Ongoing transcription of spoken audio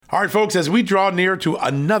All right, folks, as we draw near to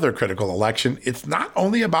another critical election, it's not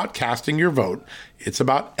only about casting your vote, it's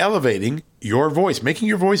about elevating your voice, making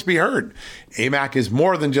your voice be heard. AMAC is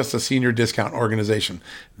more than just a senior discount organization.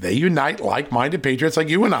 They unite like-minded patriots like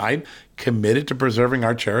you and I, committed to preserving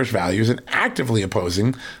our cherished values and actively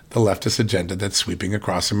opposing the leftist agenda that's sweeping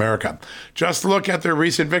across America. Just look at their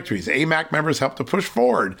recent victories. AMAC members helped to push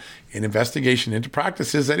forward an investigation into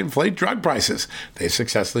practices that inflate drug prices. They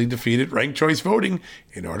successfully defeated ranked choice voting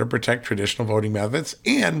in order to protect traditional voting methods,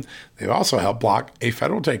 and they've also helped block a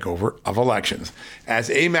federal takeover of elections. As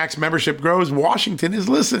AMAC's membership grows, Washington is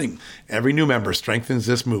listening. Every new member strengthens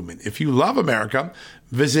this movement. If you love America,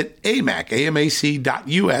 visit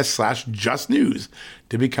amac.us/justnews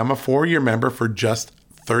to become a 4-year member for just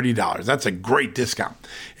 $30. That's a great discount.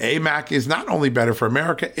 AMAC is not only better for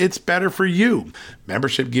America, it's better for you.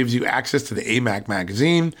 Membership gives you access to the AMAC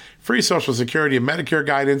magazine, free Social Security and Medicare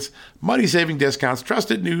guidance, money-saving discounts,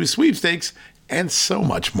 trusted news, sweepstakes, and so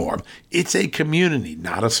much more. It's a community,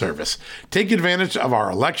 not a service. Take advantage of our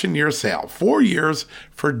election year sale, 4 years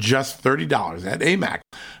for just $30 at AMAC.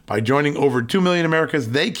 By joining over 2 million Americans,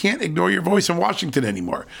 they can't ignore your voice in Washington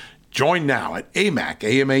anymore. Join now at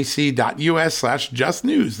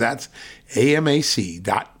amac.us/justnews. That's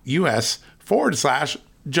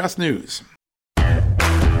amac.us/justnews.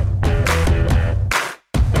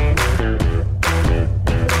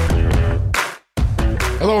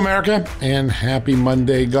 Hello, America, and happy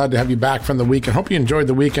Monday. Glad to have you back from the weekend. Hope you enjoyed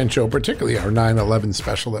the weekend show, particularly our 9/11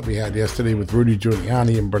 special that we had yesterday with Rudy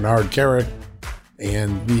Giuliani and Bernard Kerik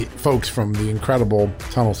and the folks from the incredible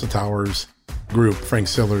Tunnels to Towers group, Frank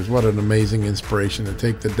Sillers. What an amazing inspiration to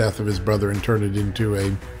take the death of his brother and turn it into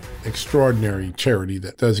a extraordinary charity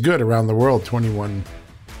that does good around the world 21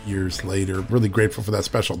 years later. Really grateful for that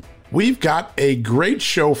special. We've got a great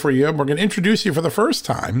show for you. We're going to introduce you for the first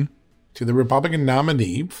time to the Republican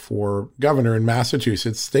nominee for governor in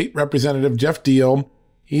Massachusetts, State Representative Geoff Diehl.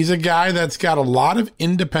 He's a guy that's got a lot of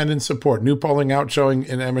independent support. New polling out showing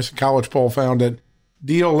an Emerson College poll found that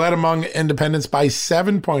Diehl led among independents by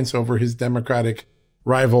 7 points over his Democratic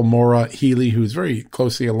rival Maura Healey, who's very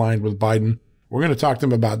closely aligned with Biden. We're going to talk to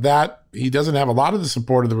him about that. He doesn't have a lot of the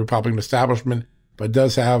support of the Republican establishment, but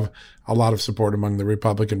does have a lot of support among the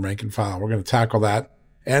Republican rank and file. We're going to tackle that.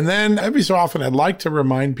 And then every so often, I'd like to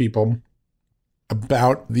remind people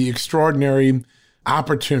about the extraordinary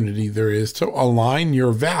opportunity there is to align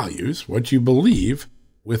your values, what you believe,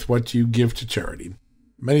 with what you give to charity.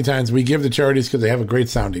 Many times we give to charities because they have a great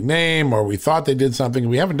sounding name, or we thought they did something.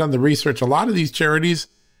 We haven't done the research. A lot of these charities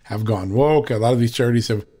have gone woke. A lot of these charities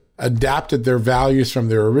have adapted their values from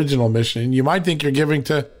their original mission. And you might think you're giving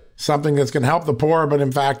to something that's going to help the poor, but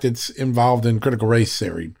in fact, it's involved in critical race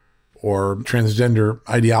theory or transgender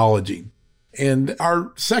ideology. And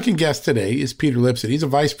our second guest today is Peter Lipset. He's a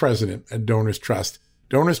vice president at Donors Trust.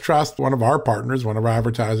 Donors Trust, one of our partners, one of our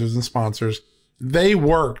advertisers and sponsors, they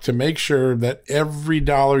work to make sure that every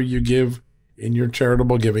dollar you give in your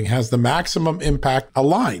charitable giving has the maximum impact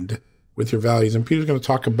aligned with your values. And Peter's going to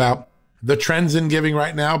talk about the trends in giving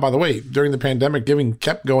right now. By the way, during the pandemic, giving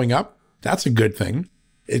kept going up. That's a good thing.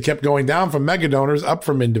 It kept going down from mega donors, up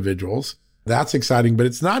from individuals. That's exciting, but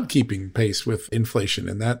it's not keeping pace with inflation.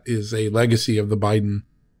 And that is a legacy of the Biden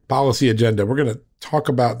policy agenda. We're going to talk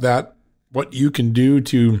about that, what you can do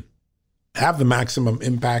to have the maximum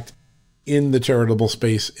impact in the charitable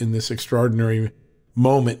space in this extraordinary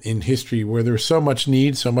moment in history where there's so much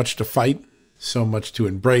need, so much to fight, so much to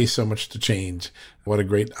embrace, so much to change. What a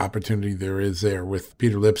great opportunity there is there with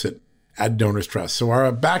Peter Lipset at Donors Trust. So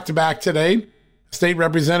our back-to-back today, State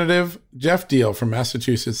Representative Geoff Diehl from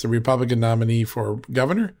Massachusetts, the Republican nominee for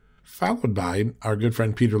governor, followed by our good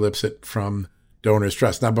friend Peter Lipset from Donors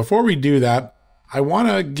Trust. Now, before we do that, I want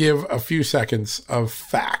to give a few seconds of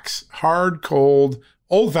facts, hard, cold,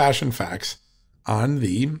 old-fashioned facts on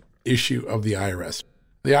the issue of the IRS.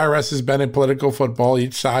 The IRS has been in political football.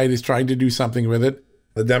 Each side is trying to do something with it.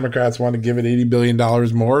 The Democrats want to give it $80 billion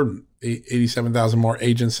more, 87,000 more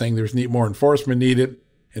agents saying there's more enforcement needed,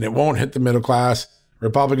 and it won't hit the middle class.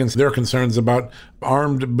 Republicans, their concerns about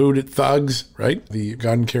armed, booted thugs, right? The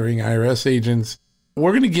gun-carrying IRS agents.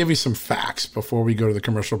 We're going to give you some facts before we go to the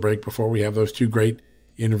commercial break, before we have those two great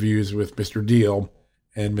interviews with Mr. Diehl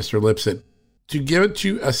and Mr. Lipset, to give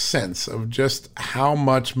you a sense of just how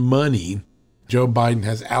much money Joe Biden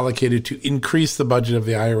has allocated to increase the budget of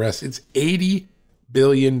the IRS. It's $80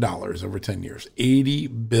 billion over 10 years.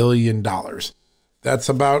 $80 billion. That's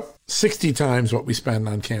about 60 times what we spend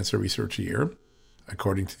on cancer research a year,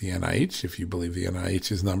 according to the NIH, if you believe the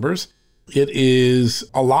NIH's numbers. It is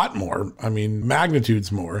a lot more,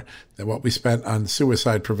 magnitudes more than what we spent on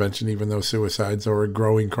suicide prevention, even though suicides are a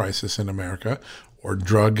growing crisis in America, or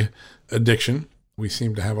drug addiction. We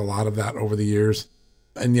seem to have a lot of that over the years,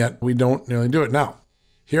 and yet we don't nearly do it. Now,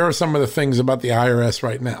 here are some of the things about the IRS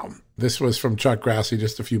right now. This was from Chuck Grassley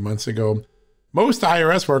just a few months ago. Most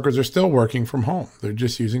IRS workers are still working from home. They're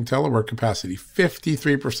just using telework capacity.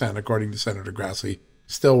 53%, according to Senator Grassley,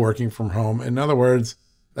 still working from home. In other words,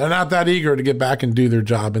 they're not that eager to get back and do their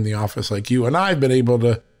job in the office like you and I have been able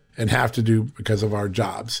to and have to do because of our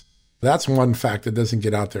jobs. That's one fact that doesn't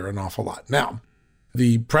get out there an awful lot. Now,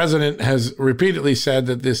 the president has repeatedly said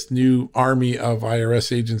that this new army of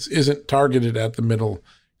IRS agents isn't targeted at the middle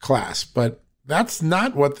class, but that's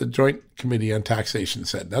not what the Joint Committee on Taxation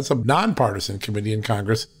said. That's a nonpartisan committee in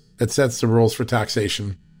Congress that sets the rules for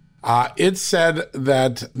taxation. It said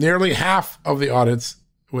that nearly half of the audits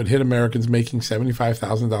would hit Americans making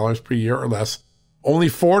 $75,000 per year or less. Only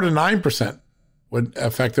 4 to 9% would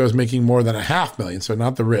affect those making more than $500,000, so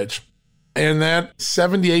not the rich. And that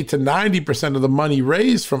 78 to 90% of the money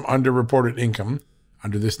raised from underreported income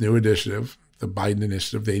under this new initiative, the Biden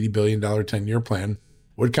initiative, the $80 billion 10-year plan,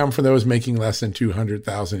 would come from those making less than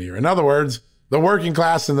 $200,000 a year. In other words, the working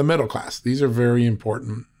class and the middle class. These are very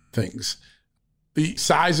important things. The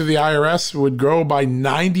size of the IRS would grow by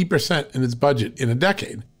 90% in its budget in a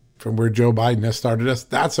decade from where Joe Biden has started us.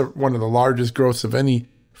 That's one of the largest growths of any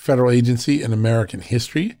federal agency in American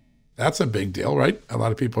history. That's a big deal, right? A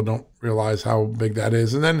lot of people don't realize how big that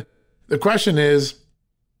is. And then the question is,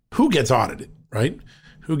 who gets audited, right?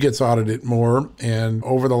 Who gets audited more? And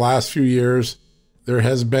over the last few years, there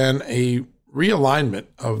has been a realignment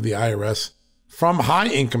of the IRS from high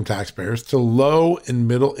income taxpayers to low and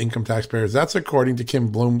middle income taxpayers. That's according to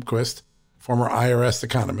Kim Bloomquist, former IRS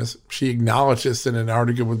economist. She acknowledged this in an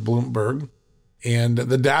article with Bloomberg, and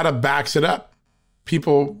the data backs it up.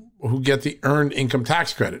 People who get the earned income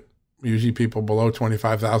tax credit, usually people below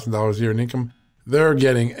 $25,000 a year in income, they're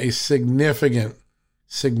getting a significant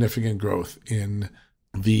growth in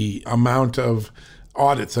the amount of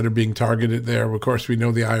audits that are being targeted there. Of course, we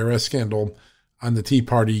know the IRS scandal on the Tea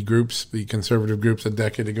Party groups, the conservative groups a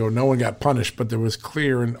decade ago. No one got punished, but there was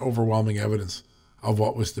clear and overwhelming evidence of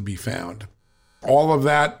what was to be found. All of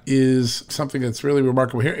that is something that's really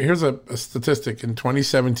remarkable. Here's a statistic in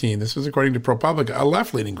 2017. This was according to ProPublica, a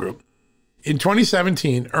left-leaning group. In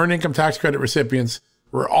 2017, earned income tax credit recipients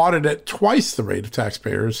were audited at twice the rate of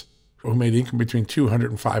taxpayers who made income between $200,000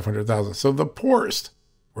 and $500,000. So the poorest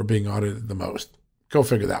were being audited the most. Go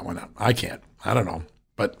figure that one out. I can't. I don't know,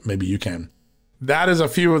 but maybe you can. That is a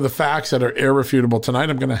few of the facts that are irrefutable. Tonight,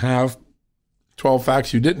 I'm going to have 12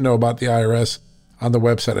 facts you didn't know about the IRS on the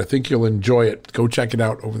website. I think you'll enjoy it. Go check it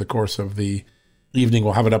out over the course of the evening.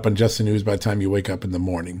 We'll have it up on Just the News by the time you wake up in the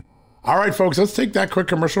morning. All right, folks, let's take that quick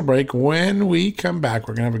commercial break. When we come back,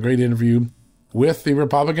 we're going to have a great interview with the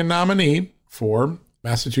Republican nominee for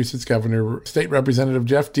Massachusetts Governor, State Representative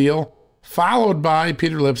Jeff Diehl, followed by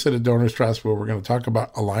Peter Lipset at Donors Trust, where we're going to talk about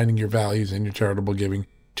aligning your values and your charitable giving.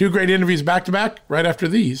 Two great interviews back to back right after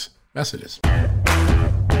these messages.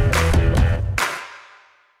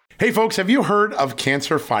 Hey folks, have you heard of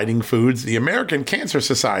cancer-fighting foods? The American Cancer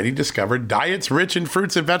Society discovered diets rich in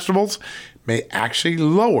fruits and vegetables may actually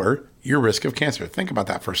lower your risk of cancer. Think about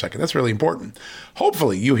that for a second. That's really important.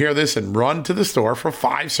 Hopefully you hear this and run to the store for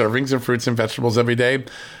 5 servings of fruits and vegetables every day.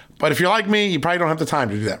 But if you're like me, you probably don't have the time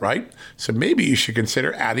to do that, right? So maybe you should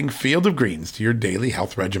consider adding Field of Greens to your daily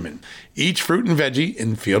health regimen. Each fruit and veggie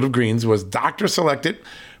in Field of Greens was doctor selected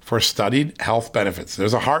for studied health benefits.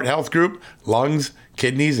 There's a heart health group, lungs,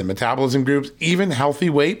 kidneys, and metabolism groups, even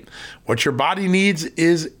healthy weight. What your body needs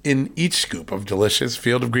is in each scoop of delicious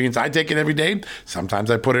Field of Greens. I take it every day.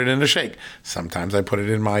 Sometimes I put it in a shake. Sometimes I put it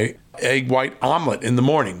in my egg white omelet in the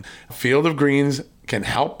morning. Field of Greens can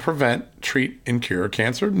help prevent, treat, and cure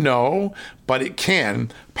cancer? No, but it can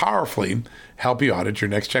powerfully help you out at your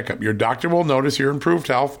next checkup. Your doctor will notice your improved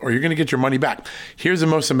health, or you're going to get your money back. Here's the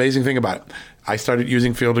most amazing thing about it. I started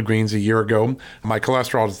using Field of Greens a year ago. My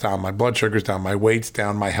cholesterol is down, my blood sugar's down, my weight's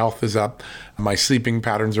down, my health is up, my sleeping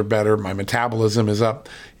patterns are better, my metabolism is up.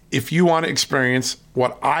 If you want to experience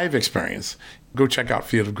what I've experienced, go check out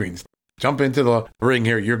Field of Greens. Jump into the ring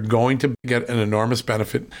here. You're going to get an enormous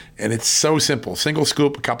benefit, and it's so simple. Single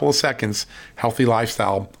scoop, a couple of seconds, healthy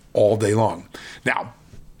lifestyle all day long. Now,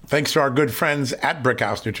 thanks to our good friends at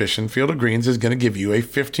Brickhouse Nutrition, Field of Greens is going to give you a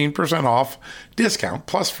 15% off discount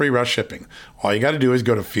plus free rush shipping. All you got to do is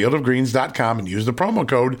go to fieldofgreens.com and use the promo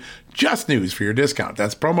code JUSTNEWS for your discount.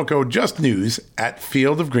 That's promo code JUSTNEWS at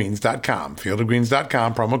fieldofgreens.com.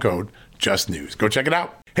 Fieldofgreens.com, promo code JUSTNEWS. Go check it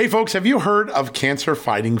out. Hey folks, have you heard of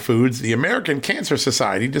cancer-fighting foods? The American Cancer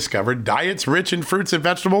Society discovered diets rich in fruits and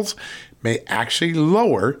vegetables may actually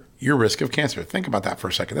lower your risk of cancer. Think about that for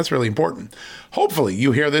a second. That's really important. Hopefully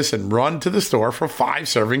you hear this and run to the store for 5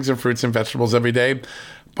 servings of fruits and vegetables every day.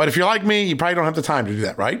 But if you're like me, you probably don't have the time to do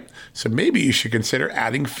that, right? So maybe you should consider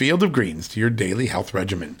adding Field of Greens to your daily health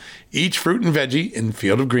regimen. Each fruit and veggie in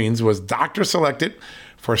Field of Greens was doctor selected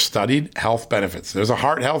for studied health benefits. There's a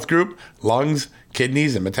heart health group, lungs,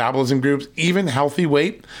 kidneys, and metabolism groups, even healthy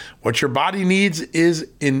weight. What your body needs is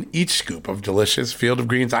in each scoop of delicious Field of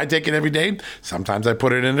Greens. I take it every day. Sometimes I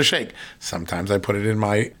put it in a shake. Sometimes I put it in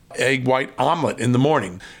my egg white omelet in the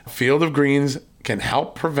morning. Field of Greens can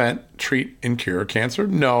help prevent, treat, and cure cancer?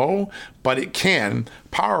 No, but it can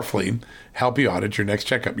powerfully help you out at your next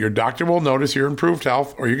checkup. Your doctor will notice your improved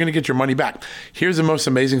health, or you're going to get your money back. Here's the most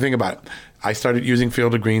amazing thing about it. I started using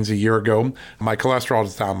Field of Greens a year ago. My cholesterol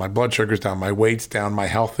is down, my blood sugar's down, my weight's down, my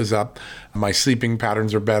health is up, my sleeping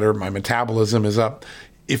patterns are better, my metabolism is up.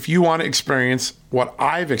 If you want to experience what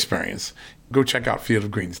I've experienced, go check out Field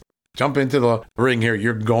of Greens. Jump into the ring here.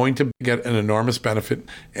 You're going to get an enormous benefit,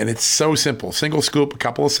 and it's so simple. Single scoop, a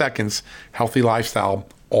couple of seconds, healthy lifestyle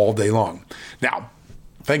all day long. Now,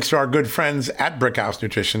 thanks to our good friends at Brickhouse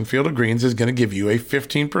Nutrition, Field of Greens is going to give you a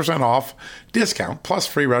 15% off discount plus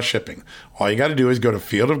free rush shipping. All you got to do is go to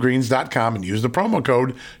fieldofgreens.com and use the promo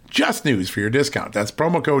code JUSTNEWS for your discount. That's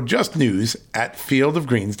promo code JUSTNEWS at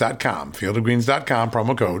fieldofgreens.com. Fieldofgreens.com,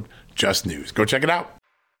 promo code JUSTNEWS. Go check it out.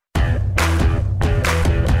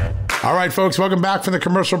 All right, folks, welcome back from the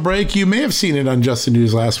commercial break. You may have seen it on Just the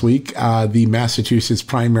News last week. The Massachusetts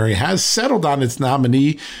primary has settled on its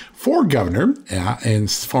nominee for governor, and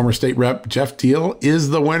former state rep Jeff Deal is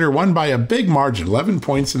the winner, won by a big margin, 11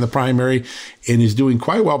 points in the primary, and is doing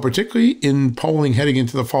quite well, particularly in polling heading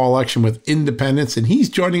into the fall election with independents. And he's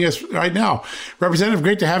joining us right now. Representative,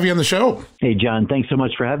 great to have you on the show. Hey, John, thanks so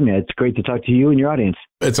much for having me. It's great to talk to you and your audience.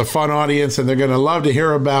 It's a fun audience, and they're going to love to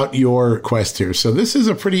hear about your quest here. So this is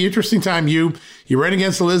a pretty interesting time. You ran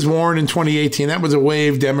against Liz Warren in 2018. That was a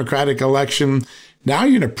waved Democratic election. Now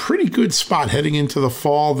you're in a pretty good spot heading into the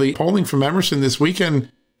fall. The polling from Emerson this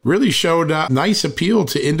weekend really showed a nice appeal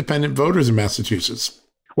to independent voters in Massachusetts.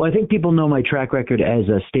 Well, I think people know my track record as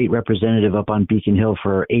a state representative up on Beacon Hill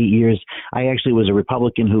for 8 years. I actually was a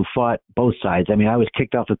Republican who fought both sides. I mean, I was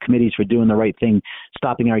kicked off of committees for doing the right thing,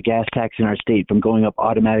 stopping our gas tax in our state from going up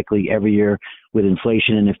automatically every year with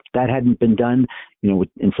inflation. And if that hadn't been done, with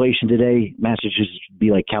inflation today, Massachusetts would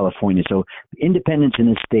be like California. So independents in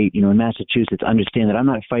this state, in Massachusetts, understand that I'm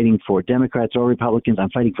not fighting for Democrats or Republicans.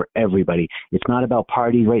 I'm fighting for everybody. It's not about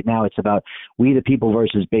party right now. It's about we the people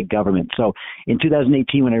versus big government. So in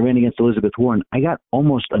 2018, when I ran against Elizabeth Warren, I got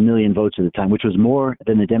almost 1 million votes at the time, which was more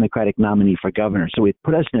than the Democratic nominee for governor. So it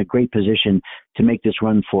put us in a great position to make this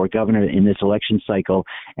run for governor in this election cycle.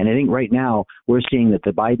 And I think right now we're seeing that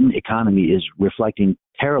the Biden economy is reflecting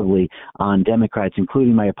terribly on Democrats,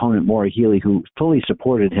 including my opponent, Maura Healey, who fully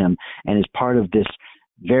supported him and is part of this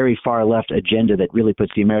very far left agenda that really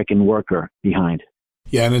puts the American worker behind.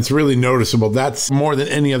 Yeah, and it's really noticeable. That's more than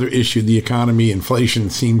any other issue. The economy, inflation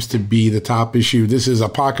seems to be the top issue. This is a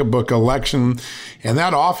pocketbook election, and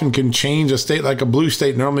that often can change a state like a blue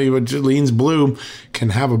state. Normally, which leans blue, can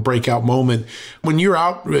have a breakout moment. When you're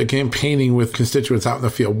out campaigning with constituents out in the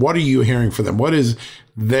field, what are you hearing from them? What is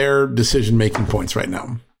their decision-making points right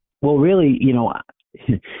now? Well, really,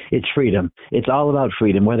 it's freedom. It's all about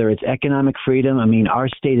freedom, whether it's economic freedom. I mean, our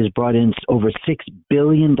state has brought in over $6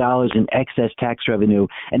 billion in excess tax revenue,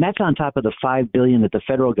 and that's on top of the $5 billion that the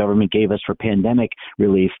federal government gave us for pandemic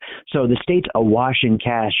relief. So the state's awash in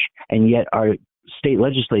cash, and yet our state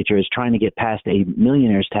legislature is trying to get past a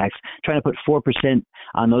millionaire's tax, trying to put 4%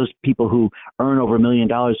 on those people who earn over $1 million,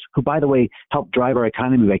 who, by the way, help drive our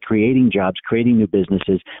economy by creating jobs, creating new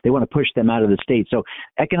businesses. They want to push them out of the state. So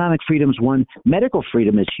economic freedom is one. Medical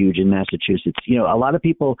freedom is huge in Massachusetts. A lot of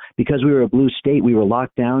people, because we were a blue state, we were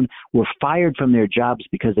locked down, were fired from their jobs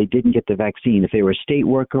because they didn't get the vaccine. If they were a state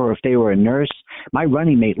worker or if they were a nurse, my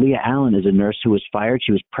running mate, Leah Allen, is a nurse who was fired.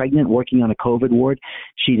 She was pregnant, working on a COVID ward.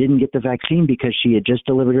 She didn't get the vaccine because she had just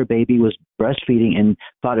delivered her baby, was breastfeeding, and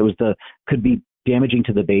thought it was could be damaging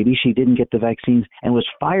to the baby. She didn't get the vaccines and was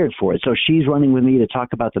fired for it. So she's running with me to talk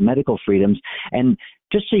about the medical freedoms. And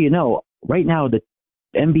just so you know, right now the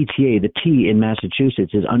MBTA, the T in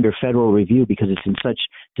Massachusetts, is under federal review because it's in such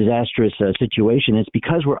disastrous situation. It's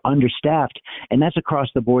because we're understaffed, and that's across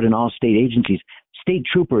the board in all state agencies. state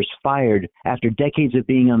troopers fired after decades of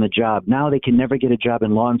being on the job. Now they can never get a job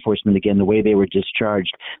in law enforcement again the way they were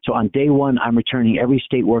discharged. So on day one, I'm returning every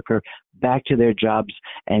state worker back to their jobs,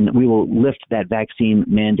 and we will lift that vaccine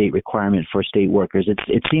mandate requirement for state workers.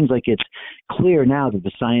 It seems like it's clear now that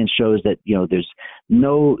the science shows that, there's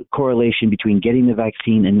no correlation between getting the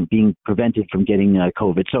vaccine and being prevented from getting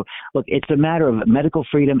COVID. So, look, it's a matter of medical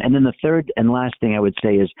freedom. And then the third and last thing I would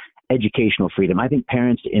say is educational freedom. I think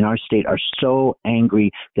parents in our state are so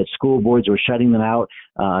angry that school boards were shutting them out.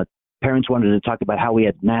 Parents wanted to talk about how we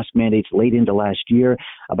had mask mandates late into last year,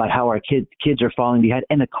 about how our kids are falling behind,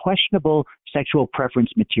 and the questionable sexual preference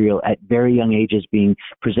material at very young ages being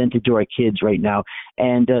presented to our kids right now.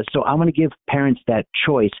 And so I'm going to give parents that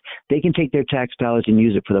choice. They can take their tax dollars and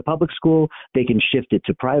use it for the public school. They can shift it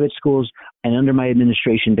to private schools. And under my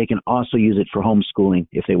administration, they can also use it for homeschooling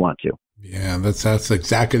if they want to. Yeah, that's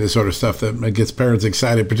exactly the sort of stuff that gets parents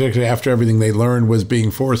excited, particularly after everything they learned was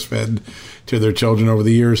being force-fed to their children over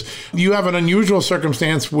the years. You have an unusual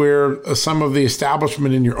circumstance where some of the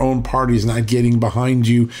establishment in your own party is not getting behind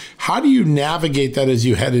you. How do you navigate that as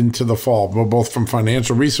you head into the fall, both from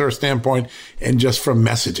financial resource standpoint and just from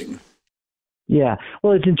messaging? Yeah,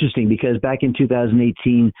 well, it's interesting because back in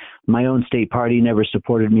 2018, my own state party never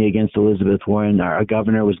supported me against Elizabeth Warren. Our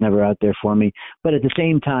governor was never out there for me. But at the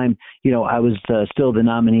same time, I was still the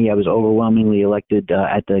nominee. I was overwhelmingly elected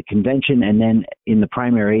at the convention and then in the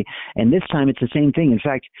primary. And this time it's the same thing. In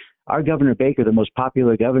fact, our Governor Baker, the most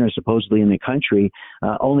popular governor supposedly in the country,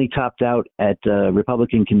 only topped out at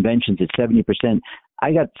Republican conventions at 70%.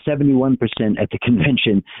 I got 71% at the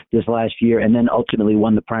convention this last year, and then ultimately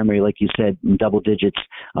won the primary, like you said, in double digits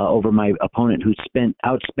over my opponent, who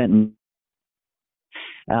outspent.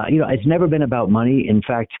 It's never been about money. In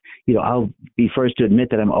fact, I'll be first to admit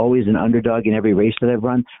that I'm always an underdog in every race that I've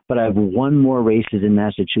run, but I've won more races in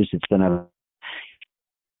Massachusetts than I've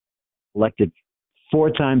elected 4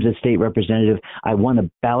 times as state representative. I won a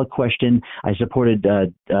ballot question. I supported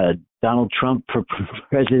Donald Trump for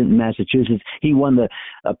president in Massachusetts. He won the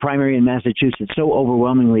primary in Massachusetts so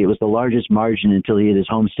overwhelmingly. It was the largest margin until he hit his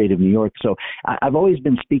home state of New York. So I've always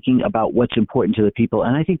been speaking about what's important to the people,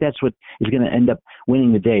 and I think that's what is going to end up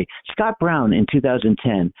winning the day. Scott Brown in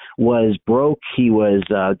 2010 was broke. He was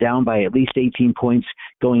down by at least 18 points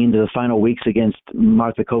going into the final weeks against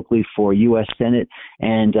Martha Coakley for U.S. Senate,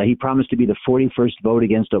 and he promised to be the 41st vote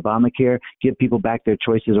against Obamacare, give people back their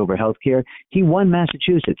choices over health care. He won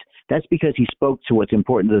Massachusetts. That's because he spoke to what's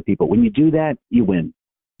important to the people. When you do that, you win.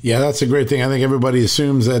 Yeah, that's a great thing. I think everybody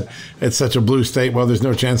assumes that it's such a blue state. Well, there's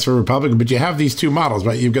no chance for a Republican, but you have these two models,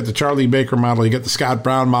 right? You've got the Charlie Baker model, you got the Scott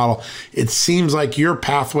Brown model. It seems like your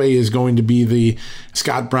pathway is going to be the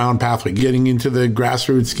Scott Brown pathway, getting into the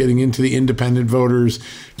grassroots, getting into the independent voters,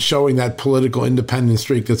 showing that political independent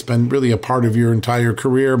streak that's been really a part of your entire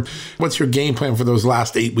career. What's your game plan for those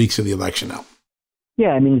last 8 weeks of the election now?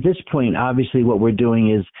 Yeah, I mean, at this point, obviously what we're doing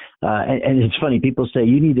is, and it's funny, people say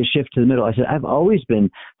you need to shift to the middle. I said, I've always been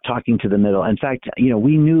talking to the middle. In fact,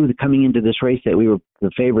 we knew that coming into this race that we were the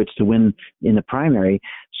favorites to win in the primary.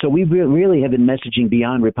 So we really have been messaging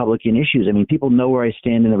beyond Republican issues. I mean, people know where I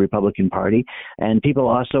stand in the Republican Party, and people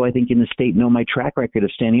also, I think, in the state know my track record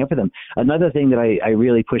of standing up for them. Another thing that I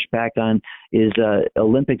really push back on is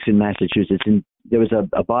Olympics in Massachusetts. And there was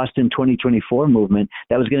a Boston 2024 movement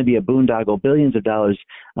that was going to be a boondoggle, billions of dollars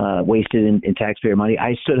wasted in taxpayer money.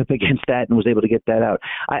 I stood up against that and was able to get that out.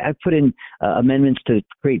 I've put in amendments to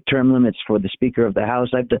create term limits for the Speaker of the House.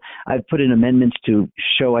 I've put in amendments to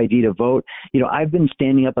show ID to vote. I've been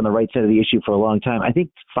standing up on the right side of the issue for a long time. I think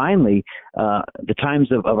finally the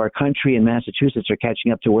times of our country and Massachusetts are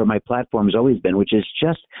catching up to where my platform has always been, which is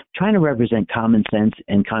just trying to represent common sense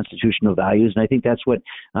and constitutional values. And I think that's what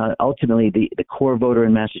ultimately the core voter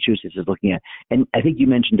in Massachusetts is looking at. And I think you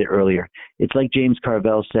mentioned it earlier. It's like James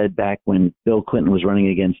Carville said back when Bill Clinton was running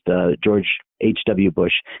against George H.W.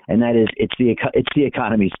 Bush, and that is, it's the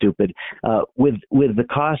economy, stupid. With the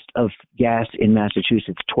cost of gas in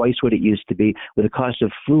Massachusetts twice what it used to be, with the cost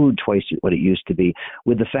of food twice what it used to be,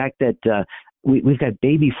 with the fact that we've got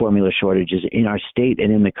baby formula shortages in our state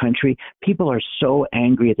and in the country. People are so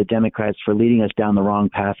angry at the Democrats for leading us down the wrong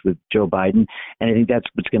path with Joe Biden. And I think that's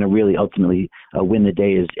what's going to really ultimately win the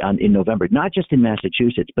day in November, not just in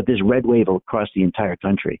Massachusetts, but this red wave across the entire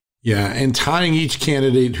country. Yeah, and tying each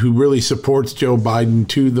candidate who really supports Joe Biden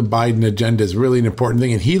to the Biden agenda is really an important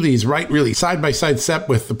thing. And he leads really side-by-side step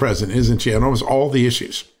with the president, isn't she, on almost all the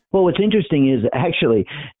issues? Well, what's interesting is actually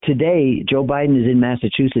today, Joe Biden is in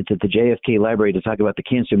Massachusetts at the JFK Library to talk about the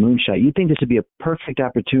cancer moonshot. You'd think this would be a perfect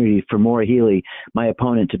opportunity for Maura Healey, my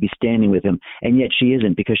opponent, to be standing with him. And yet she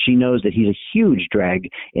isn't, because she knows that he's a huge drag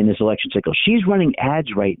in this election cycle. She's running ads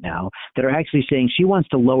right now that are actually saying she wants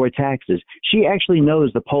to lower taxes. She actually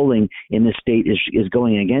knows the polling in this state is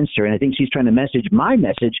going against her. And I think she's trying to message my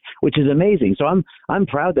message, which is amazing. So I'm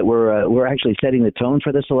proud that we're actually setting the tone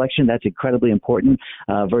for this election. That's incredibly important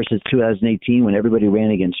versus 2018 when everybody ran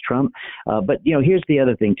against Trump. But, here's the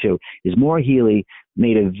other thing, too, is Maura Healey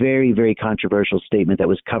made a very, very controversial statement that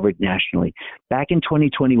was covered nationally. Back in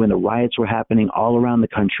 2020, when the riots were happening all around the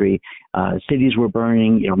country, cities were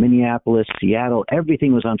burning, Minneapolis, Seattle,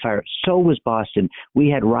 everything was on fire. So was Boston. We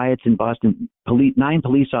had riots in Boston. 9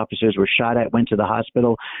 police officers were shot at, went to the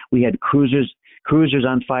hospital. We had cruisers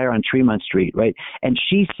on fire on Tremont Street, right? And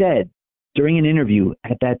she said, during an interview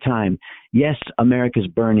at that time, yes, America's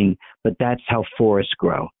burning, but that's how forests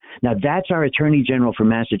grow. Now, that's our Attorney General from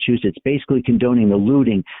Massachusetts basically condoning the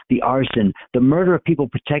looting, the arson, the murder of people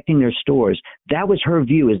protecting their stores. That was her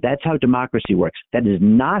view, is that's how democracy works. That is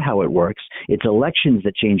not how it works. It's elections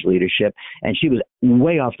that change leadership, and she was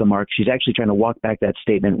way off the mark. She's actually trying to walk back that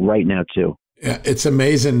statement right now, too. Yeah, it's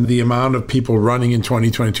amazing the amount of people running in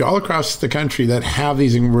 2022 all across the country that have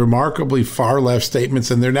these remarkably far left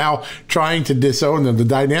statements, and they're now trying to disown them. The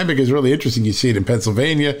dynamic is really interesting. You see it in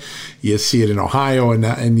Pennsylvania, you see it in Ohio,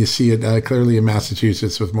 and you see it clearly in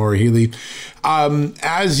Massachusetts with Maura Healey.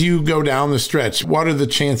 As you go down the stretch, what are the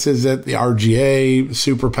chances that the RGA,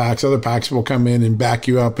 super PACs, other PACs will come in and back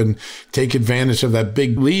you up and take advantage of that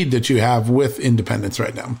big lead that you have with independents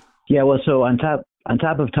right now? Yeah, well, so on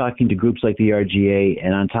top of talking to groups like the RGA,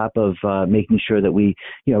 and on top of making sure that we,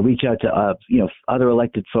 reach out to, other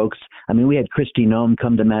elected folks. I mean, we had Kristi Noem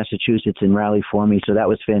come to Massachusetts and rally for me, so that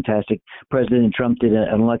was fantastic. President Trump did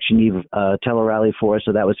an election eve tele-rally for us,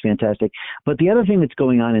 so that was fantastic. But the other thing that's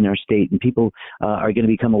going on in our state, and people are going to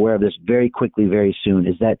become aware of this very quickly, very soon,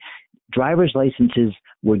 is that driver's licenses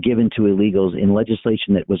were given to illegals in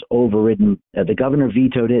legislation that was overridden. The governor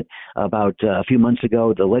vetoed it about a few months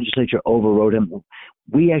ago. The legislature overrode him.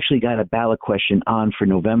 We actually got a ballot question on for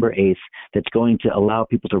November 8th that's going to allow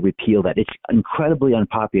people to repeal that. It's incredibly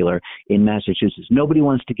unpopular in Massachusetts. Nobody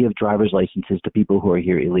wants to give driver's licenses to people who are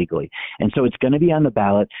here illegally. And so it's going to be on the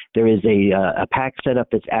ballot. There is a PAC set up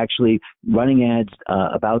that's actually running ads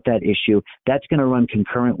about that issue. That's going to run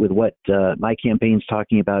concurrent with what my campaign's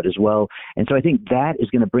talking about as well. And so I think that is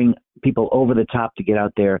going to bring people over the top to get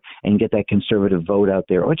out there and get that conservative vote out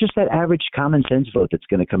there, or just that average common sense vote that's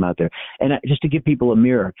going to come out there. And just to give people a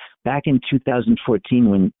mirror, back in 2014,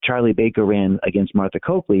 when Charlie Baker ran against Martha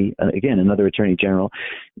Coakley, again, another attorney general,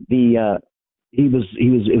 it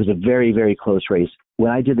was a very, very close race. When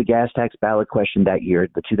I did the gas tax ballot question that year,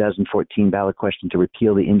 the 2014 ballot question to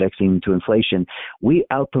repeal the indexing to inflation, we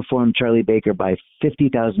outperformed Charlie Baker by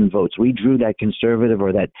 50,000 votes. We drew that conservative,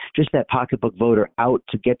 or that pocketbook voter out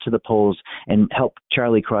to get to the polls and help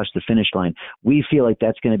Charlie cross the finish line. We feel like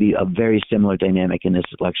that's going to be a very similar dynamic in this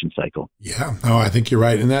election cycle. Yeah, no, I think you're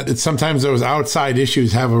right. And that it's sometimes those outside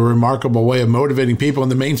issues have a remarkable way of motivating people,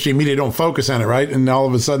 and the mainstream media don't focus on it, right? And all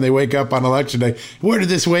of a sudden they wake up on election day. Where did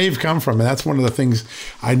this wave come from? And that's one of the things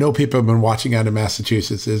I know people have been watching out in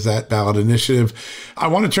Massachusetts, is that ballot initiative. I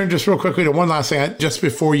want to turn just real quickly to one last thing. Just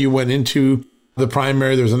before you went into the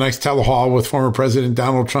primary, there was a nice telehall with former President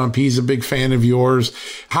Donald Trump. He's a big fan of yours.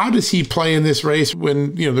 How does he play in this race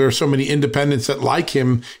when, there are so many independents that like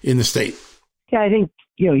him in the state? Yeah, I think,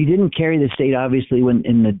 he didn't carry the state, obviously, when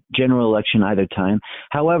in the general election either time.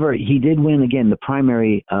 However, he did win, again, the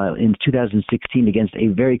primary in 2016 against a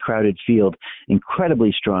very crowded field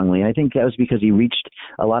incredibly strongly. And I think that was because he reached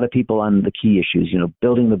a lot of people on the key issues,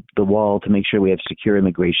 building the wall to make sure we have secure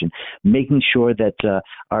immigration, making sure that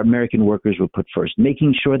our American workers were put first,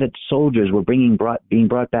 making sure that soldiers were being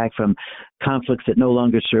brought back from conflicts that no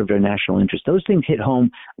longer served our national interest. Those things hit home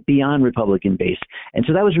beyond Republican base. And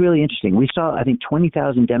so that was really interesting. We saw, I think,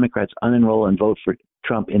 20,000 Democrats unenroll and vote for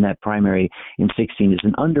Trump in that primary in 16. It's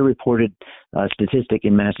an underreported statistic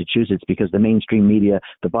in Massachusetts because the mainstream media,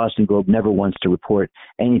 the Boston Globe, never wants to report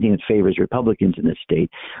anything that favors Republicans in this state.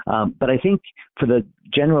 But I think for the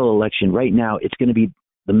general election right now, it's going to be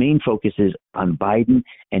the main focus is on Biden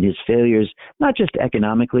and his failures, not just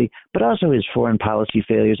economically, but also his foreign policy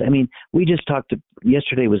failures. I mean, we just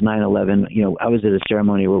yesterday was 9/11. I was at a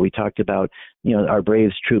ceremony where we talked about, our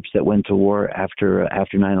brave troops that went to war after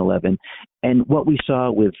 9/11. And what we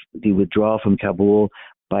saw with the withdrawal from Kabul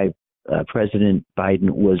by President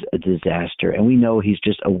Biden was a disaster. And we know he's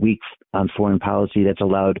just a weak on foreign policy that's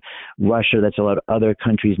allowed Russia, that's allowed other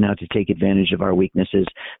countries now to take advantage of our weaknesses.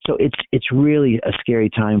 So it's really a scary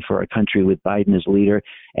time for our country with Biden as leader.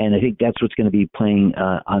 And I think that's what's going to be playing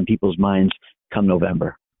on people's minds come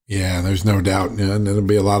November. Yeah, there's no doubt. And there'll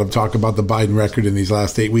be a lot of talk about the Biden record in these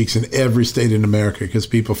last 8 weeks in every state in America because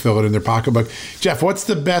people feel it in their pocketbook. Jeff, what's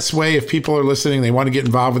the best way if people are listening, they want to get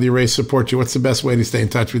involved with your race, support you? What's the best way to stay in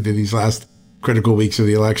touch with you these last critical weeks of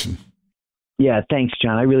the election? Yeah, thanks,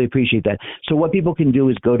 John. I really appreciate that. So what people can do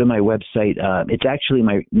is go to my website. It's actually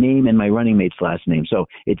my name and my running mate's last name. So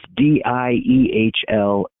it's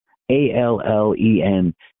DIEHLALLEN,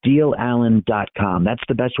 DealAllen.com. That's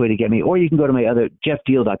the best way to get me. Or you can go to my other,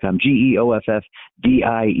 JeffDeal.com,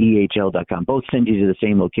 GEOFFDIEHL.com. Both send you to the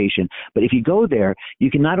same location. But if you go there, you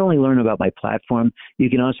can not only learn about my platform, you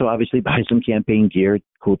can also obviously buy some campaign gear,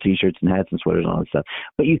 cool T-shirts and hats and sweaters and all that stuff.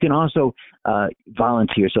 But you can also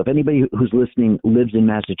volunteer. So if anybody who's listening lives in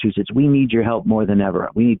Massachusetts, we need your help more than ever.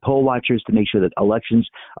 We need poll watchers to make sure that elections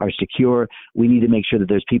are secure. We need to make sure that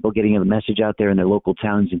there's people getting a message out there in their local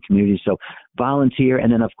towns and communities. So volunteer.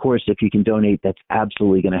 And then, of course, if you can donate, that's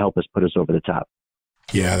absolutely going to help us put us over the top.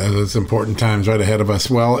 Yeah, those important times right ahead of us.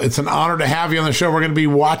 Well, it's an honor to have you on the show. We're going to be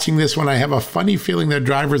watching this one. I have a funny feeling that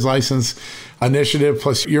driver's license initiative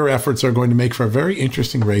plus your efforts are going to make for a very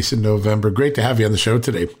interesting race in November. Great to have you on the show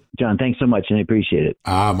today. John, thanks so much, and I appreciate it.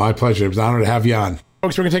 My pleasure. It was an honor to have you on.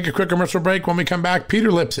 Folks, we're going to take a quick commercial break. When we come back, Peter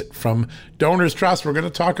Lipset from Donors Trust. We're going to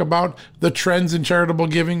talk about the trends in charitable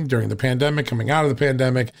giving during the pandemic, coming out of the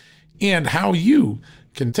pandemic, and how you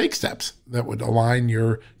can take steps that would align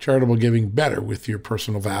your charitable giving better with your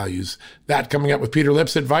personal values. That coming up with Peter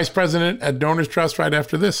Lipset, Vice President at Donors Trust, right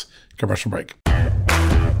after this commercial break.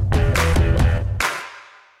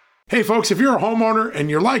 Hey folks, if you're a homeowner and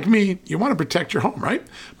you're like me, you want to protect your home, right?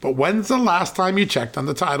 But when's the last time you checked on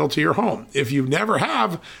the title to your home? If you never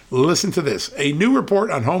have, listen to this. A new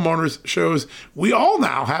report on homeowners shows we all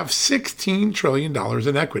now have $16 trillion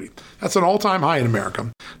in equity. That's an all-time high in America.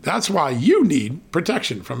 That's why you need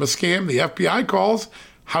protection from a scam the FBI calls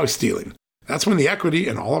house stealing. That's when the equity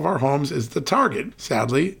in all of our homes is the target,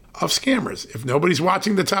 sadly, of scammers. If nobody's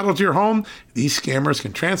watching the title to your home, these scammers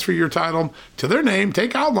can transfer your title to their name,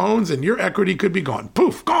 take out loans, and your equity could be gone.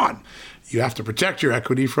 Poof, gone. You have to protect your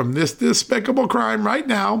equity from this despicable crime right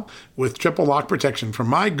now with triple lock protection from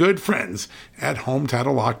my good friends at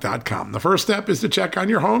HomeTitleLock.com. The first step is to check on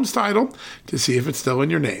your home's title to see if it's still in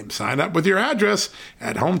your name. Sign up with your address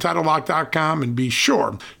at HomeTitleLock.com and be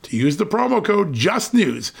sure to use the promo code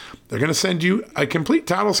JUSTNEWS. They're going to send you a complete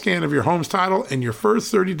title scan of your home's title and your first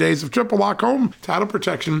 30 days of triple lock home title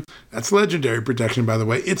protection. That's legendary protection, by the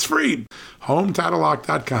way. It's free.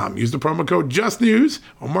 HomeTitleLock.com. Use the promo code JUSTNEWS.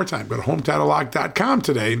 One more time, go to HomeTitleLock.com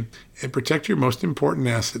today and protect your most important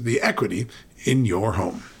asset, the equity in your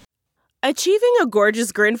home. Achieving a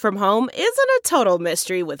gorgeous grin from home isn't a total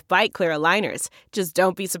mystery with Byte Clear aligners. Just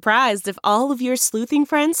don't be surprised if all of your sleuthing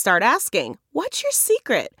friends start asking, "What's your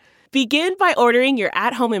secret?" Begin by ordering your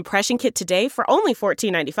at-home impression kit today for only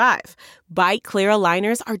 $14.95. Byte Clear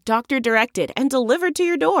aligners are doctor-directed and delivered to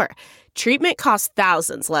your door. Treatment costs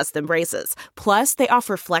thousands less than braces. Plus, they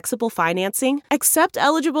offer flexible financing, accept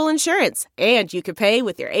eligible insurance, and you can pay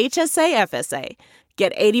with your HSA FSA.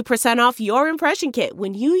 Get 80% off your impression kit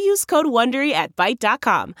when you use code WONDERY at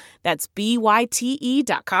Byte.com. That's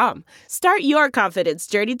BYTE.com. Start your confidence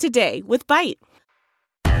journey today with Byte.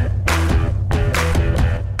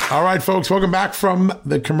 All right, folks, welcome back from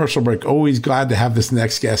the commercial break. Always glad to have this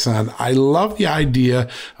next guest on. I love the idea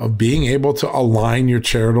of being able to align your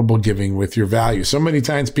charitable giving with your values. So many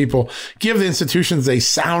times people give the institutions, they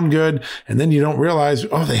sound good, and then you don't realize,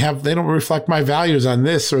 they don't reflect my values on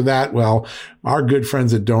this or that. Well, our good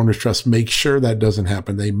friends at Donors Trust make sure that doesn't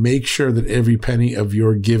happen. They make sure that every penny of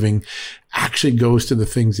your giving actually goes to the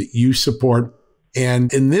things that you support.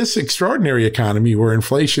 And in this extraordinary economy where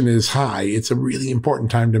inflation is high, it's a really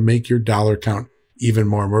important time to make your dollar count even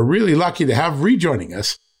more. And we're really lucky to have rejoining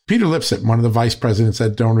us Peter Lipset, one of the vice presidents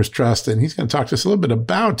at Donors Trust, and he's going to talk to us a little bit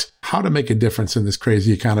about how to make a difference in this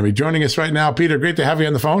crazy economy. Joining us right now, Peter, great to have you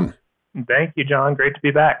on the phone. Thank you, John. Great to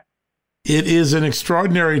be back. It is an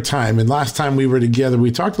extraordinary time. And last time we were together,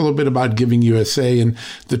 we talked a little bit about Giving USA and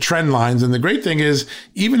the trend lines. And the great thing is,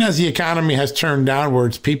 even as the economy has turned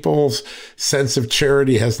downwards, people's sense of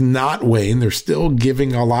charity has not waned. They're still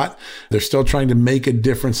giving a lot. They're still trying to make a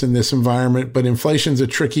difference in this environment. But inflation's a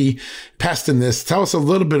tricky pest in this. Tell us a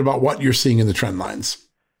little bit about what you're seeing in the trend lines.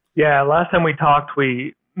 Yeah, last time we talked,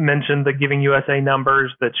 we mentioned the Giving USA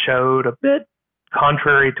numbers that showed a bit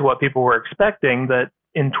contrary to what people were expecting, that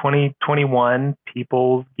in 2021,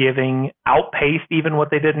 people's giving outpaced even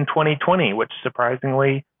what they did in 2020, which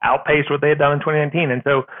surprisingly outpaced what they had done in 2019. And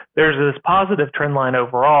so there's this positive trend line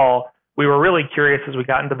overall. We were really curious as we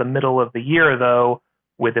got into the middle of the year, though,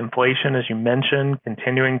 with inflation, as you mentioned,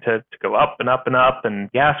 continuing to go up and up and up,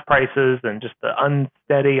 and gas prices and just the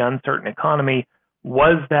unsteady, uncertain economy,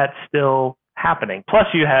 was that still happening? Plus,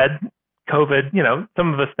 you had COVID.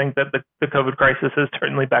 Some of us think that the COVID crisis has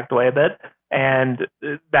certainly backed away a bit, and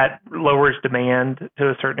that lowers demand to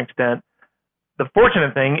a certain extent. The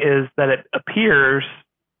fortunate thing is that it appears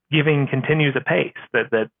giving continues apace,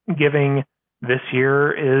 that giving this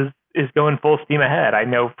year is going full steam ahead. I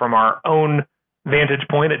know from our own vantage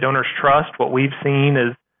point at Donors Trust, what we've seen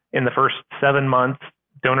is in the first 7 months,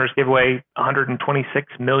 donors give away $126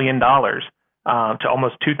 million to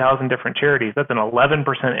almost 2,000 different charities. That's an 11%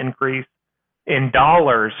 increase in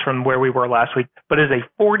dollars from where we were last week, but is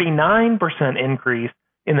a 49% increase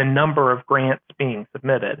in the number of grants being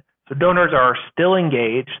submitted. So donors are still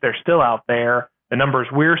engaged. They're still out there. The numbers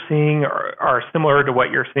we're seeing are similar to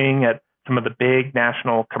what you're seeing at some of the big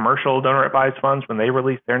national commercial donor advised funds when they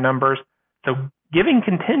release their numbers. So giving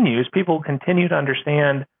continues. People continue to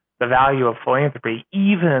understand the value of philanthropy,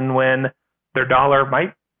 even when their dollar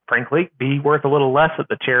might, frankly, be worth a little less at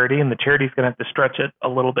the charity, and the charity's going to have to stretch it a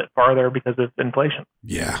little bit farther because of inflation.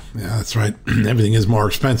 Yeah, that's right. Everything is more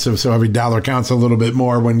expensive, so every dollar counts a little bit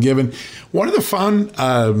more when given. One of the fun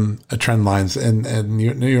trend lines, and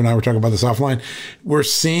you and I were talking about this offline, we're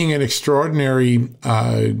seeing an extraordinary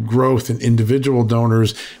growth in individual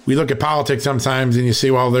donors. We look at politics sometimes and you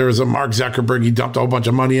see, well, there was a Mark Zuckerberg, he dumped a whole bunch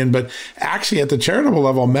of money in, but actually at the charitable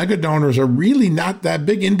level, mega donors are really not that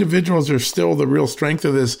big. Individuals are still the real strength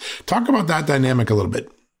of this. Talk about that dynamic a little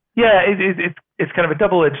bit. Yeah, it's kind of a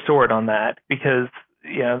double-edged sword on that, because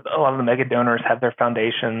a lot of the mega donors have their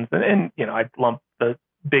foundations, and I'd lump the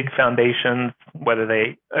big foundations, whether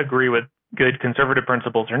they agree with good conservative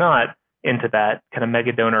principles or not, into that kind of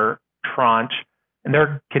mega donor tranche. And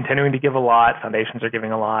they're continuing to give a lot. Foundations are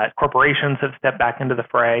giving a lot. Corporations have stepped back into the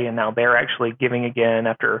fray, and now they're actually giving again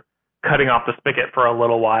after cutting off the spigot for a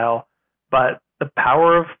little while. But the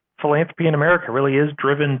power of philanthropy in America really is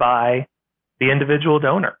driven by the individual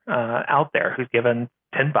donor out there who's given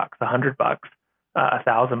 $10, $100,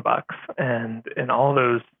 $1,000, and all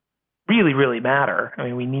those really, really matter. I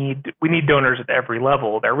mean, we need donors at every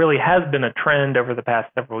level. There really has been a trend over the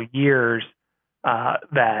past several years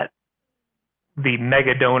that the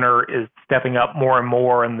mega donor is stepping up more and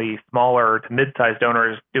more, and the smaller to mid-sized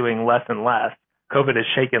donor is doing less and less. COVID has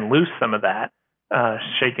shaken loose some of that.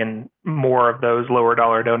 Shaken more of those lower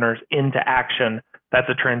dollar donors into action. That's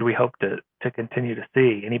a trend we hope to continue to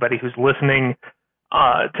see. Anybody who's listening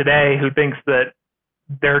today who thinks that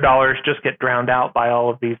their dollars just get drowned out by all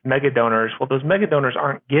of these mega donors, well, those mega donors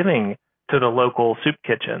aren't giving to the local soup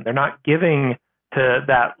kitchen. They're not giving to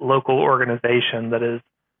that local organization that is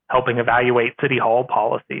helping evaluate city hall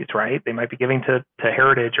policies, right? They might be giving to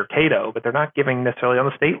Heritage or Cato, but they're not giving necessarily on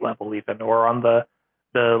the state level even, or on the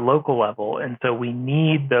local level. And so we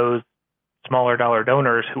need those smaller dollar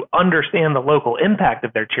donors who understand the local impact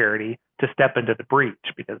of their charity to step into the breach,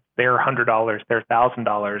 because their $100, their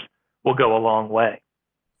 $1,000 will go a long way.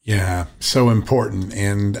 Yeah, so important.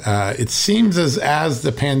 And it seems as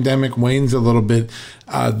the pandemic wanes a little bit,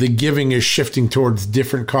 the giving is shifting towards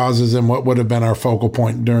different causes than what would have been our focal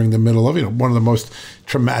point during the middle of one of the most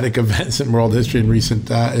traumatic events in world history and recent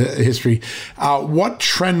history. What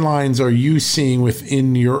trend lines are you seeing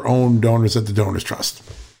within your own donors at the Donors Trust?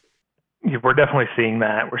 Yeah, we're definitely seeing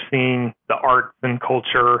that. We're seeing the arts and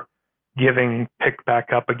culture giving pick back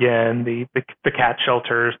up again, the cat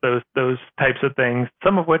shelters, those types of things,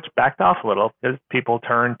 some of which backed off a little because people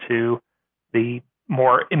turned to the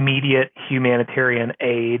more immediate humanitarian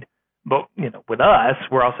aid. But with us,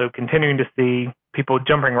 we're also continuing to see people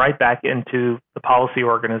jumping right back into the policy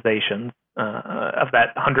organizations. Of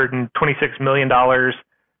that $126 million, 67%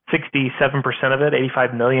 of it,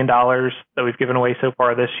 $85 million that we've given away so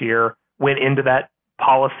far this year, went into that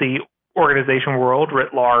policy organization world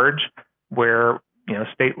writ large, where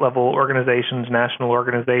state level organizations, national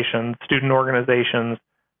organizations, student organizations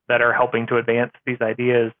that are helping to advance these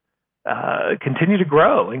ideas continue to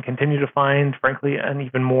grow and continue to find, frankly, an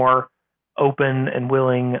even more open and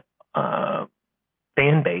willing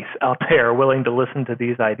fan base out there willing to listen to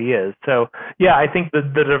these ideas. So yeah, I think the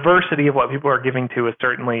diversity of what people are giving to is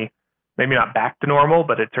certainly maybe not back to normal,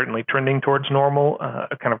 but it's certainly trending towards normal